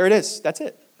so there it is. That's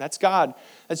it. That's God.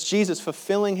 That's Jesus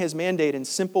fulfilling his mandate in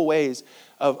simple ways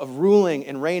of ruling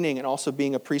and reigning and also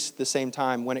being a priest at the same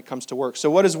time when it comes to work.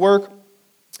 So what is work?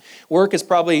 Work is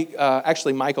probably,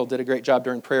 actually Michael did a great job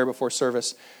during prayer before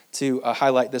service to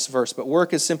highlight this verse. But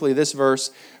work is simply this verse,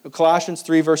 Colossians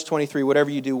 3, verse 23, whatever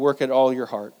you do, work at all your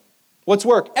heart. What's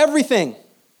work? Everything.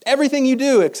 Everything you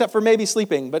do, except for maybe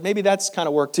sleeping. But maybe that's kind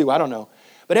of work too. I don't know.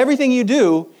 But everything you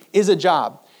do is a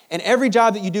job. And every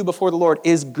job that you do before the Lord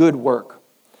is good work.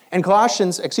 And 1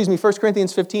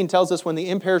 Corinthians 15 tells us when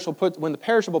the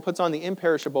perishable puts on the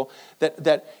imperishable,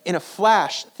 that in a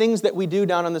flash, things that we do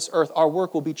down on this earth, our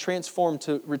work will be transformed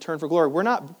to return for glory. We're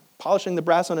not polishing the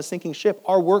brass on a sinking ship.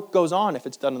 Our work goes on if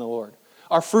it's done in the Lord.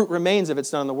 Our fruit remains if it's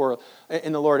done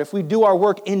in the Lord. If we do our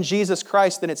work in Jesus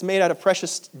Christ, then it's made out of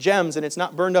precious gems and it's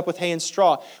not burned up with hay and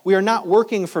straw. We are not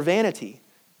working for vanity.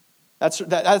 That's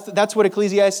what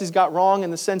Ecclesiastes got wrong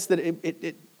in the sense that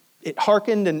it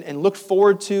hearkened and looked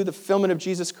forward to the fulfillment of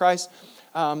Jesus Christ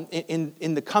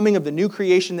in the coming of the new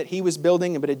creation that he was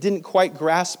building, but it didn't quite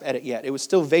grasp at it yet. It was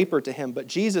still vapor to him. But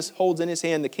Jesus holds in his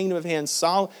hand the kingdom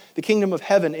of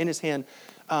heaven in his hand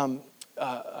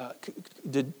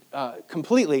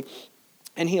completely.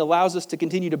 And he allows us to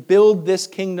continue to build this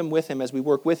kingdom with him as we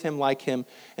work with him, like him,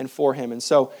 and for him. And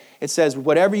so it says,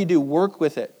 whatever you do, work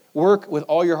with it. Work with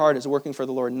all your heart as working for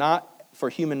the Lord, not for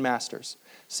human masters.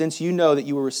 Since you know that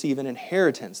you will receive an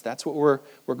inheritance. That's what we're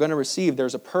going to receive.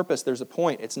 There's a purpose. There's a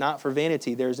point. It's not for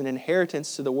vanity. There's an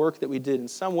inheritance to the work that we did. In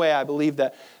some way, I believe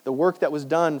that the work that was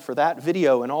done for that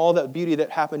video and all that beauty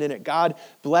that happened in it, God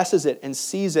blesses it and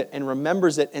sees it and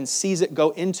remembers it and sees it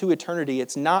go into eternity.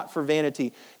 It's not for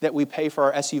vanity that we pay for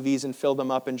our SUVs and fill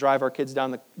them up and drive our kids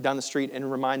down the street and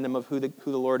remind them of who the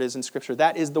Lord is in Scripture.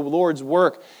 That is the Lord's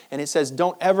work. And it says,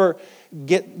 don't ever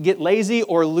get lazy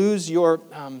or lose your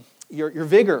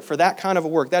vigor for that kind of a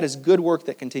work. That is good work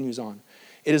that continues on.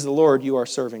 It is the Lord you are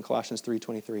serving, Colossians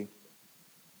 3:23.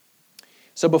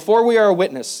 So before we are a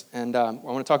witness, and I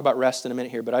want to talk about rest in a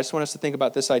minute here, but I just want us to think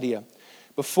about this idea.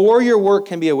 Before your work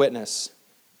can be a witness,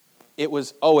 it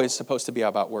was always supposed to be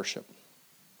about worship.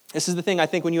 This is the thing, I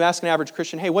think, when you ask an average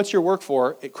Christian, hey, what's your work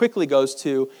for? It quickly goes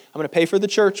to, I'm going to pay for the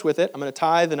church with it, I'm going to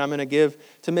tithe, and I'm going to give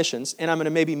to missions, and I'm going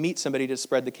to maybe meet somebody to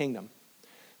spread the kingdom.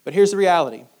 But here's the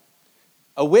reality.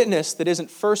 A witness that isn't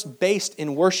first based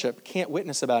in worship can't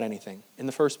witness about anything in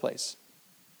the first place.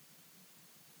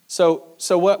 So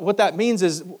what that means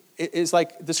is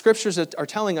like the scriptures are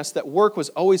telling us that work was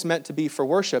always meant to be for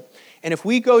worship. And if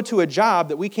we go to a job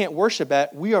that we can't worship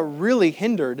at, we are really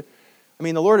hindered. I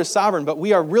mean, the Lord is sovereign, but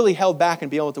we are really held back and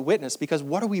be able to witness, because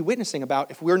what are we witnessing about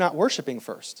if we're not worshiping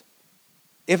first?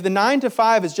 If the 9 to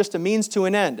 5 is just a means to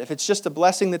an end, if it's just a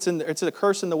blessing it's a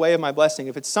curse in the way of my blessing,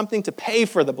 if it's something to pay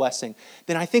for the blessing,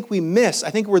 then I think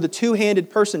we're the two-handed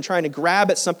person trying to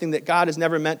grab at something that God has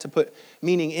never meant to put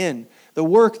meaning in. The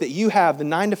work that you have, the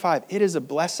 9 to 5, it is a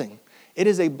blessing. It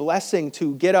is a blessing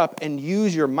to get up and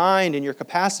use your mind and your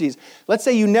capacities. Let's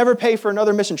say you never pay for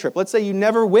another mission trip. Let's say you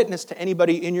never witness to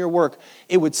anybody in your work.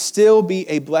 It would still be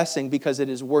a blessing because it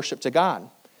is worship to God.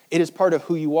 It is part of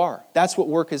who you are. That's what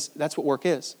work is. That's what work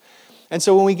is. And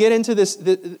so when we get into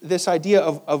this idea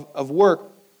of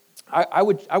work, I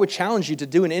would challenge you to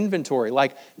do an inventory.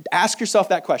 Like, ask yourself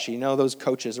that question. You know, those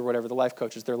coaches or whatever, the life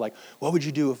coaches, they're like, what would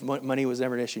you do if money was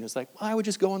never an issue? And it's like, well, I would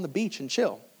just go on the beach and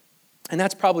chill. And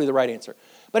that's probably the right answer.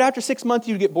 But after 6 months,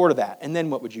 you'd get bored of that. And then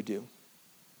what would you do?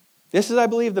 This is, I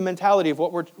believe, the mentality of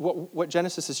what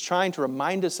Genesis is trying to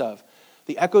remind us of.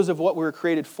 The echoes of what we were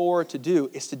created for to do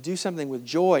is to do something with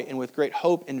joy and with great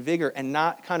hope and vigor, and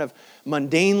not kind of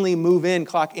mundanely move in,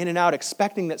 clock in and out,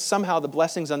 expecting that somehow the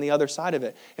blessing's on the other side of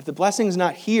it. If the blessing's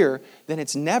not here, then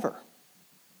it's never.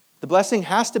 The blessing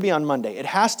has to be on Monday. It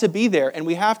has to be there, and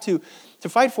we have to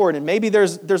fight for it. And maybe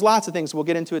there's lots of things we'll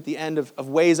get into at the end of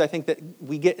ways I think that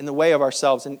we get in the way of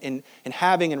ourselves in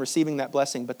having and receiving that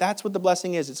blessing. But that's what the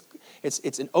blessing is.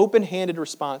 It's an open-handed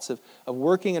response of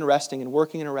working and resting and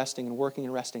working and resting and working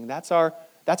and resting. That's our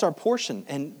portion.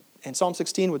 And Psalm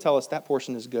 16 would tell us that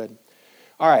portion is good.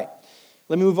 All right,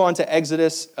 let me move on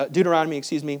to Deuteronomy,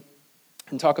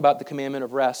 and talk about the commandment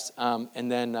of rest,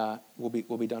 and then we'll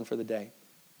be done for the day.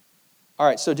 All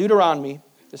right, so Deuteronomy,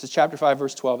 this is chapter 5,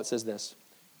 verse 12. It says this: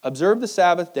 "Observe the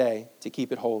Sabbath day to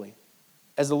keep it holy,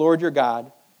 as the Lord your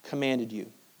God commanded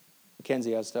you."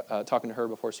 Mackenzie, I was talking to her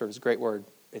before service. Great word.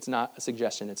 It's not a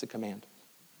suggestion, it's a command.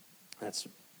 That's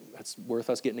worth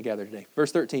us getting together today.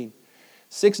 Verse 13: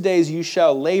 "6 days you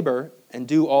shall labor and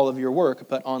do all of your work,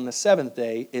 but on the seventh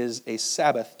day is a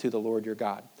Sabbath to the Lord your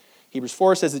God." Hebrews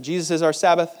 4 says that Jesus is our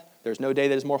Sabbath. There's no day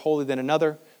that is more holy than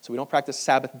another. So we don't practice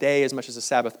Sabbath day as much as a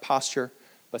Sabbath posture.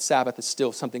 But Sabbath is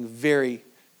still something very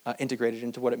integrated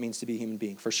into what it means to be a human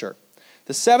being, for sure.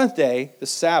 The seventh day, the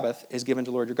Sabbath, is given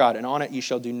to the Lord your God. And on it you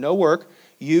shall do no work.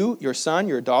 You, your son,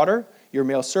 your daughter, your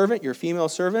male servant, your female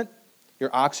servant,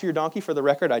 your ox or your donkey. For the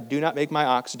record, I do not make my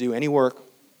ox do any work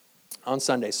on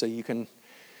Sunday. So you can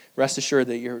rest assured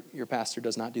that your pastor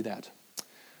does not do that.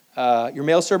 Your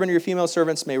male servant or your female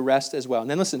servants may rest as well. And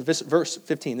then listen, verse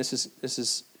 15, this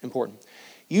is important.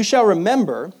 "You shall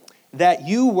remember that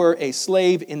you were a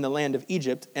slave in the land of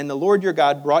Egypt, and the Lord your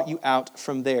God brought you out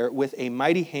from there with a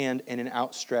mighty hand and an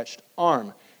outstretched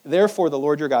arm. Therefore the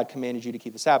Lord your God commanded you to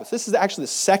keep the Sabbath." This is actually the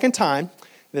second time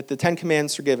that the 10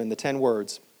 Commandments are given, the 10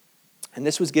 words. And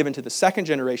this was given to the second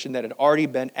generation that had already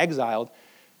been exiled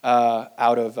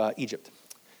out of Egypt.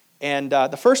 And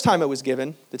the first time it was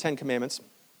given, the 10 Commandments,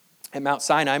 at Mount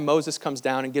Sinai, Moses comes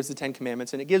down and gives the 10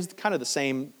 Commandments, and it gives kind of the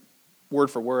same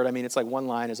word for word. I mean, it's like one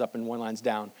line is up and one line's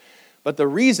down. But the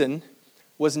reason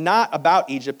was not about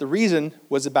Egypt. The reason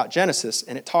was about Genesis,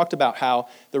 and it talked about how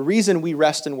the reason we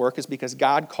rest and work is because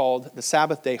God called the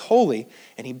Sabbath day holy,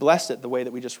 and he blessed it the way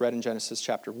that we just read in Genesis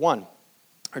chapter 1,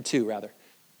 or 2, rather.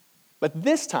 But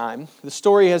this time, the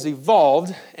story has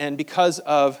evolved, and because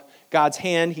of God's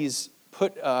hand, he's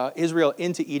put Israel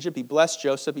into Egypt. He blessed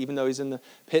Joseph, even though he's in the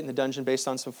pit in the dungeon based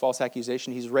on some false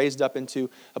accusation. He's raised up into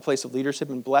a place of leadership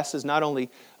and blesses not only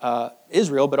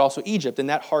Israel, but also Egypt. And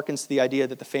that harkens to the idea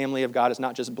that the family of God is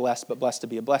not just blessed, but blessed to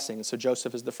be a blessing. And so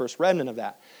Joseph is the first remnant of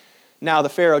that. Now the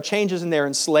Pharaoh changes and they're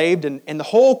enslaved. And the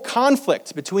whole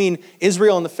conflict between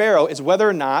Israel and the Pharaoh is whether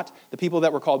or not the people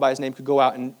that were called by his name could go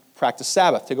out and practice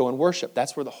Sabbath, to go and worship.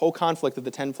 That's where the whole conflict of the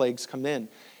 10 plagues come in.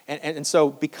 And so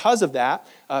because of that,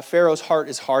 Pharaoh's heart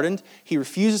is hardened. He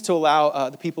refuses to allow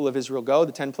the people of Israel go.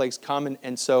 The 10 plagues come,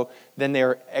 and so then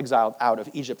they're exiled out of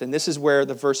Egypt. And this is where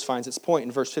the verse finds its point.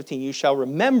 In verse 15, "You shall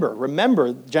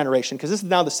remember generation," because this is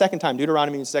now the second time,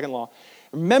 Deuteronomy and second law.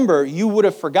 "Remember, you would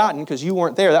have forgotten," because you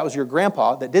weren't there, that was your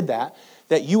grandpa that did that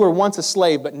you were once a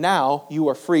slave, but now you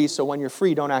are free, so when you're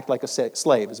free, don't act like a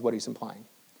slave, is what he's implying.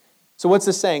 So what's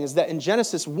this saying? Is that in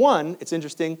Genesis 1, it's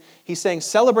interesting, he's saying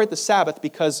celebrate the Sabbath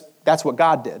because that's what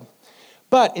God did.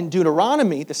 But in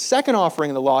Deuteronomy, the second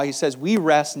offering of the law, he says we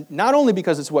rest not only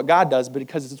because it's what God does, but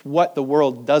because it's what the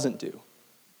world doesn't do.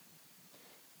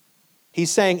 He's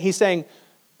saying,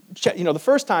 the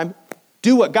first time,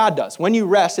 do what God does. When you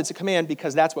rest, it's a command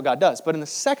because that's what God does. But in the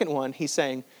second one, he's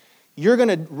saying, you're going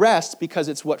to rest because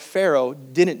it's what Pharaoh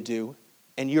didn't do.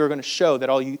 And you're going to show that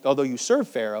although you serve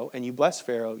Pharaoh and you bless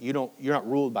Pharaoh, you're not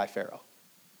ruled by Pharaoh.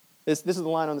 This is the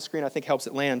line on the screen I think helps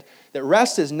it land. That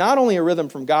rest is not only a rhythm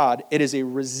from God, it is a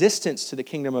resistance to the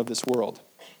kingdom of this world.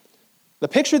 The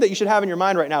picture that you should have in your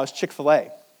mind right now is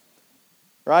Chick-fil-A.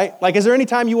 Right? Like, is there any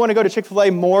time you want to go to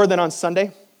Chick-fil-A more than on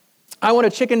Sunday? I want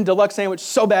a chicken deluxe sandwich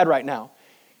so bad right now.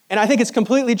 And I think it's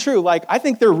completely true. Like, I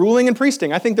think they're ruling and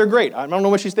priesting. I think they're great. I don't know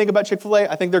what you think about Chick-fil-A.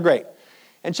 I think they're great.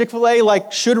 And Chick-fil-A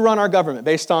should run our government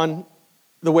based on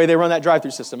the way they run that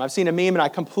drive-through system. I've seen a meme and I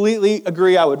completely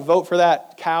agree. I would vote for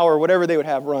that cow or whatever they would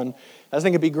have run. I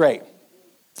think it'd be great.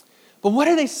 But what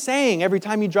are they saying every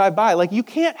time you drive by? You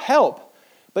can't help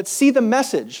but see the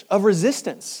message of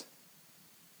resistance.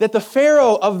 That the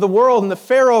Pharaoh of the world and the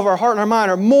Pharaoh of our heart and our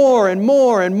mind are more and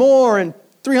more and more and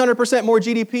 300% more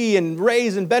GDP and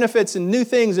raise and benefits and new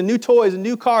things and new toys and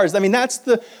new cars. I mean, that's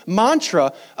the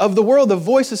mantra of the world. The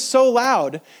voice is so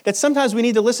loud that sometimes we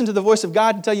need to listen to the voice of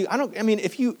God to tell you, I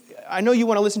know you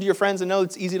want to listen to your friends. I know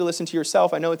it's easy to listen to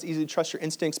yourself. I know it's easy to trust your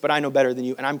instincts, but I know better than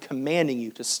you, and I'm commanding you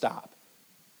to stop.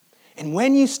 And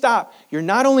when you stop, you're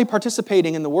not only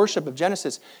participating in the worship of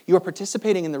Genesis, you are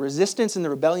participating in the resistance and the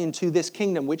rebellion to this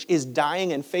kingdom, which is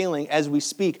dying and failing as we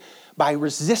speak, by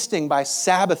resisting, by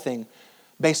Sabbathing,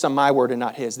 based on my word and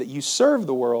not his, that you serve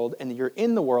the world and that you're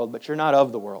in the world, but you're not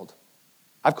of the world.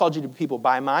 I've called you to people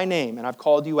by my name, and I've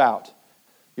called you out.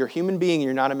 You're a human being,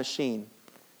 you're not a machine.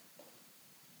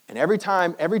 And every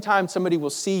time somebody will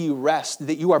see you rest,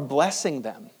 that you are blessing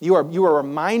them. You are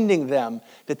reminding them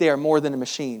that they are more than a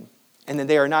machine, and that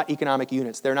they are not economic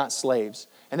units. They're not slaves.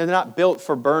 And they're not built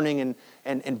for burning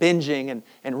and binging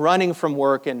and running from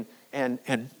work and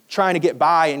trying to get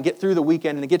by and get through the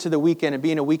weekend and to get to the weekend and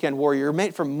being a weekend warrior. You're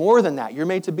made for more than that. You're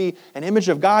made to be an image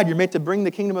of God. You're made to bring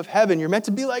the kingdom of heaven. You're meant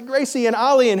to be like Gracie and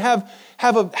Ollie and have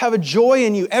a joy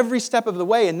in you every step of the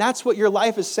way. And that's what your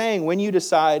life is saying when you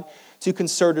decide to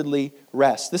concertedly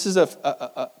rest. This is,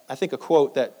 I think, a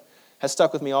quote that has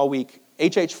stuck with me all week.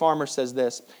 H.H. Farmer says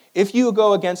this: if you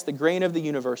go against the grain of the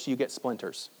universe, you get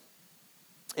splinters.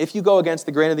 If you go against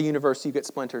the grain of the universe, you get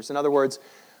splinters. In other words,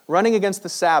 running against the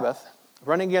Sabbath,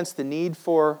 running against the need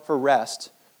for rest,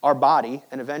 our body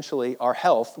and eventually our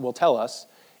health will tell us,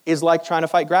 is like trying to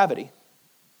fight gravity.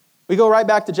 We go right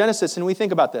back to Genesis and we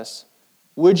think about this.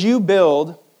 Would you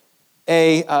build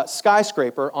a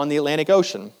skyscraper on the Atlantic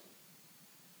Ocean?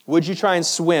 Would you try and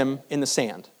swim in the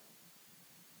sand?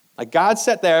 Like God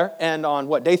sat there and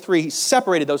on day 3, he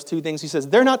separated those two things. He says,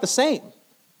 they're not the same.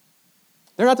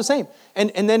 They're not the same. And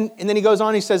then he goes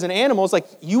on, he says, in animals, like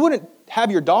you wouldn't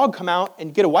have your dog come out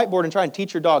and get a whiteboard and try and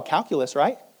teach your dog calculus,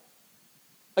 right?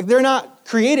 Like they're not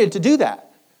created to do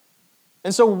that.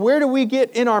 And so where do we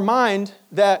get in our mind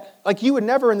that, like you would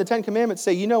never in the 10 Commandments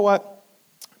say, you know what,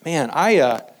 man,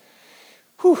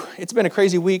 it's been a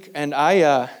crazy week and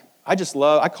I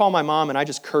call my mom and I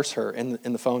just curse her in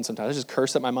the phone sometimes. I just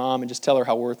curse at my mom and just tell her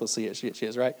how worthless she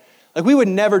is, right? Like we would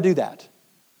never do that.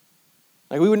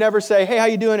 Like we would never say, hey, how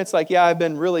you doing? It's like, yeah, I've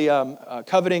been really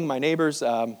coveting my neighbor's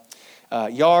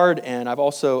yard, and I've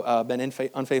also been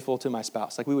unfaithful to my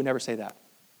spouse. Like we would never say that.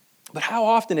 But how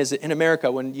often is it in America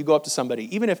when you go up to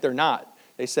somebody, even if they're not,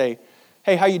 they say,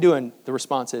 hey, how you doing? The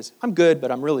response is, I'm good,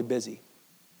 but I'm really busy.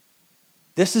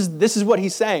 This is what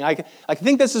he's saying. I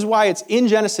think this is why it's in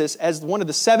Genesis as one of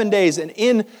the 7 days and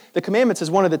in the commandments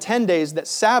as one of the 10 days that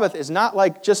Sabbath is not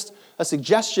like just a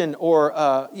suggestion or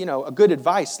a good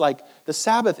advice. Like the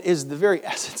Sabbath is the very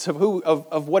essence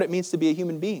of what it means to be a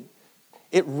human being.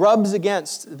 It rubs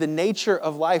against the nature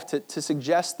of life to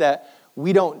suggest that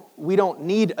we don't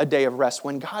need a day of rest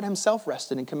when God himself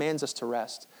rested and commands us to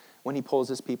rest when he pulls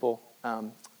his people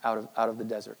out of the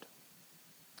desert.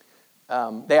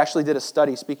 They actually did a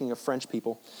study, speaking of French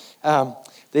people,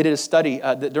 they did a study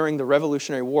that during the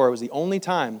Revolutionary War, it was the only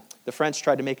time the French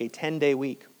tried to make a 10-day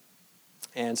week.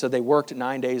 And so they worked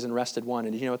 9 days and rested 1.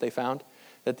 And did you know what they found?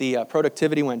 That the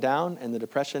productivity went down and the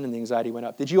depression and the anxiety went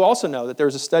up. Did you also know that there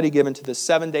was a study given to the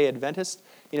Seventh-day Adventists,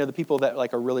 the people that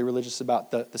are really religious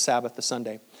about the Sabbath, the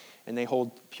Sunday, and they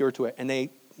hold pure to it. And they,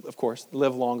 of course,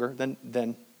 live longer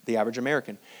than the average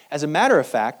American. As a matter of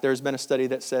fact, there's been a study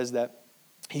that says that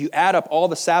you add up all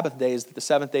the Sabbath days that the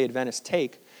Seventh-day Adventists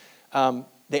take,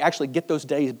 they actually get those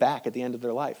days back at the end of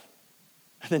their life.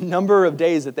 The number of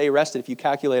days that they rested, if you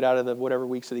calculate out of the whatever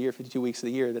weeks of the year, 52 weeks of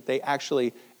the year, that they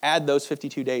actually add those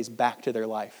 52 days back to their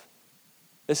life.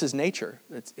 This is nature.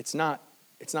 It's not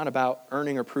about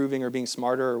earning or proving or being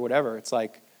smarter or whatever. It's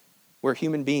like we're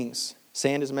human beings.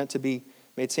 Sand is meant to be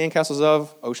made sandcastles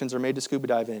of. Oceans are made to scuba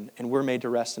dive in. And we're made to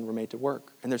rest and we're made to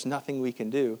work. And there's nothing we can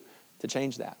do to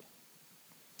change that.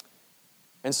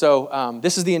 And so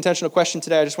this is the intentional question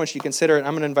today. I just want you to consider it.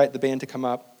 I'm going to invite the band to come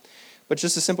up. But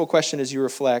just a simple question as you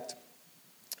reflect.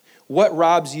 What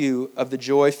robs you of the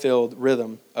joy-filled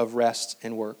rhythm of rest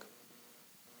and work?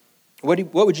 What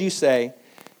would you say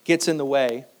gets in the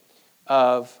way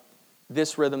of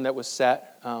this rhythm that was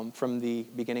set from the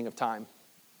beginning of time?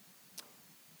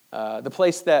 The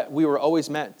place that we were always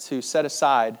meant to set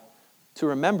aside to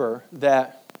remember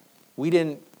that we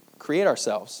didn't create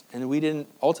ourselves and we didn't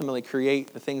ultimately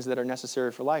create the things that are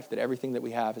necessary for life, that everything that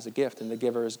we have is a gift and the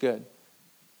giver is good.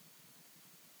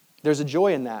 There's a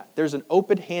joy in that. There's an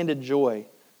open-handed joy.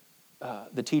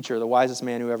 The teacher, the wisest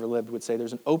man who ever lived, would say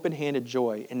there's an open-handed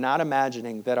joy in not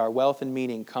imagining that our wealth and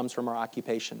meaning comes from our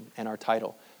occupation and our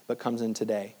title, but comes in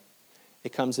today.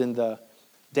 It comes in the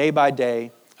day-by-day,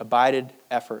 abided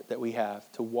effort that we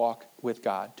have to walk with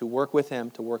God, to work with him,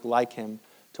 to work like him,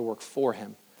 to work for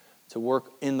him, to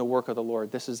work in the work of the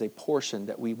Lord. This is a portion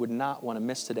that we would not want to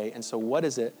miss today. And so what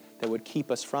is it that would keep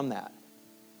us from that?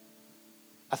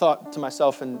 I thought to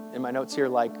myself in my notes here,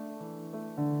 like,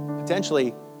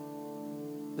 potentially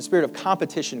the spirit of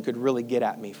competition could really get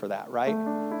at me for that, right?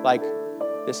 Like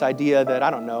this idea that, I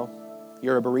don't know,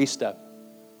 you're a barista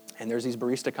And there's these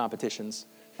barista competitions.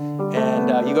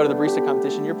 And you go to the barista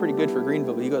competition, you're pretty good for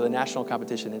Greenville, but you go to the national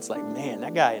competition, it's like, man,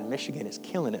 that guy in Michigan is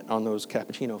killing it on those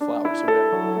cappuccino flowers or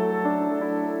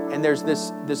whatever. And there's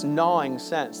this gnawing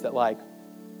sense that, like,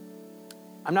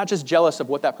 I'm not just jealous of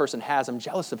what that person has, I'm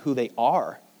jealous of who they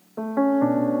are.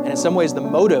 And in some ways, the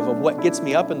motive of what gets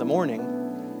me up in the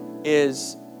morning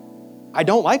is I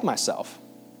don't like myself.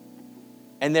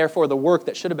 And therefore, the work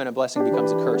that should have been a blessing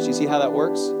becomes a curse. You see how that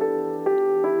works?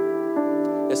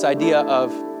 This idea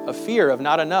of fear of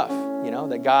not enough,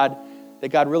 that God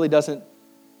really doesn't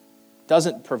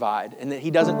provide, and that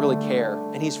he doesn't really care,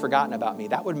 and he's forgotten about me.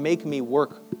 That would make me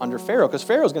work under Pharaoh, because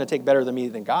Pharaoh's going to take better than me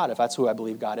than God if that's who I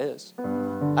believe God is.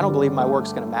 I don't believe my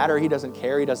work's going to matter. He doesn't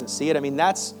care. He doesn't see it. I mean,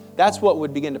 that's what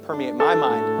would begin to permeate my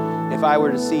mind if I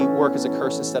were to see work as a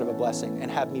curse instead of a blessing and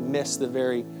have me miss the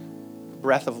very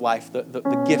breath of life, the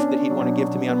gift that he'd want to give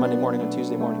to me on Monday morning, on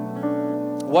Tuesday morning.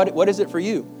 What is it for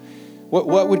you?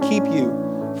 What would keep you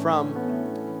from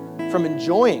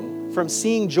enjoying, from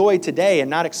seeing joy today and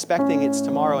not expecting it's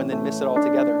tomorrow and then miss it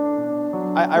altogether?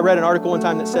 I read an article one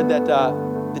time that said that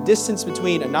the distance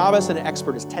between a novice and an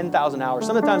expert is 10,000 hours.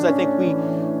 Sometimes I think we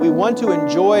want to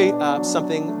enjoy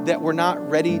something that we're not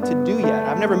ready to do yet.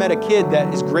 I've never met a kid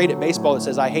that is great at baseball that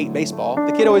says, I hate baseball.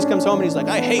 The kid always comes home and he's like,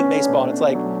 I hate baseball. And it's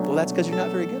like, well, that's because you're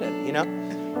not very good at it,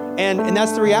 And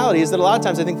that's the reality, is that a lot of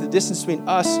times I think the distance between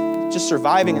us just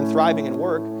surviving and thriving in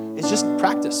work is just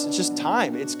practice. It's just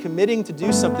time. It's committing to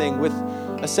do something with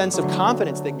a sense of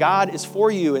confidence that God is for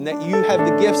you and that you have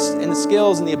the gifts and the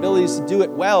skills and the abilities to do it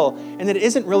well, and that it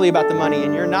isn't really about the money,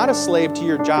 and you're not a slave to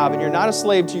your job, and you're not a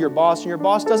slave to your boss, and your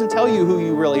boss doesn't tell you who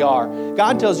you really are.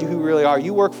 God tells you who you really are.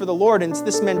 You work for the Lord, and it's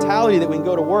this mentality that we can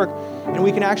go to work and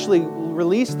we can actually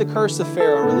release the curse of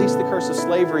Pharaoh, and release the curse of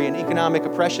slavery and economic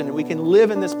oppression, and we can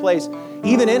live in this place,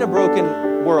 even in a broken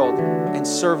world, and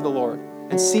serve the Lord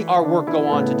and see our work go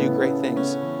on to do great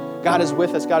things. God is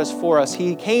with us. God is for us.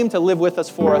 He came to live with us,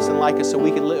 for us, and like us so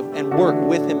we can live and work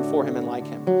with him, for him, and like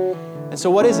him. And so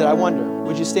what is it? I wonder.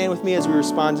 Would you stand with me as we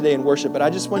respond today in worship? But I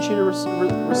just want you to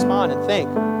respond and think.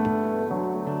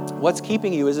 What's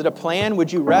keeping you? Is it a plan?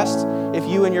 Would you rest if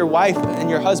you and your wife and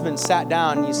your husband sat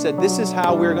down and you said, this is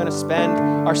how we're going to spend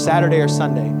our Saturday or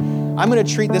Sunday? I'm going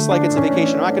to treat this like it's a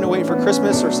vacation. I'm not going to wait for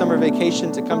Christmas or summer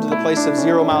vacation to come to the place of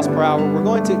 0 miles per hour. We're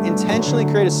going to intentionally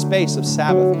create a space of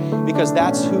Sabbath, because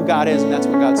that's who God is and that's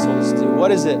what God's told us to do.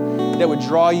 What is it that would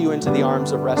draw you into the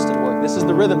arms of rest and work? This is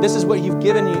the rhythm. This is what He's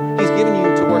given you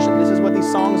to worship. This is what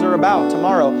these songs are about.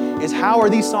 Tomorrow is, how are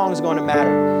these songs going to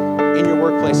matter in your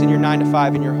workplace, in your 9 to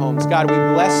 5, in your homes? God, we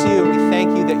bless you and we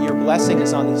thank you that your blessing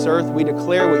is on this earth. We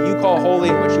declare what you call holy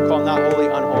and what you call not holy,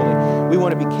 unholy. We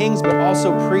want to be kings, but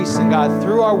also priests. And God,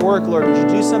 through our work, Lord, would you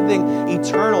do something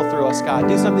eternal through us, God?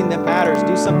 Do something that matters.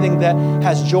 Do something that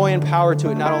has joy and power to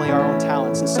it, not only our own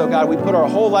talents. And so, God, we put our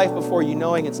whole life before you,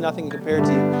 knowing it's nothing compared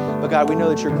to you. But God, we know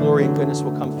that your glory and goodness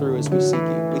will come through as we seek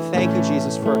you. We thank you,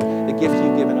 Jesus, for the gift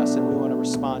you've given us, and we want to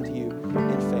respond to you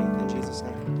in faith. In Jesus'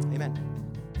 name, amen.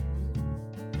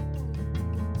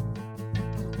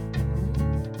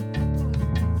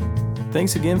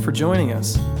 Thanks again for joining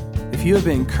us. If you have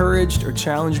been encouraged or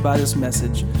challenged by this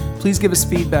message, please give us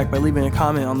feedback by leaving a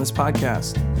comment on this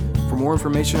podcast. For more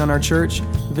information on our church,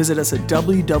 visit us at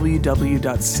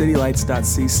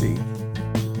www.citylights.cc.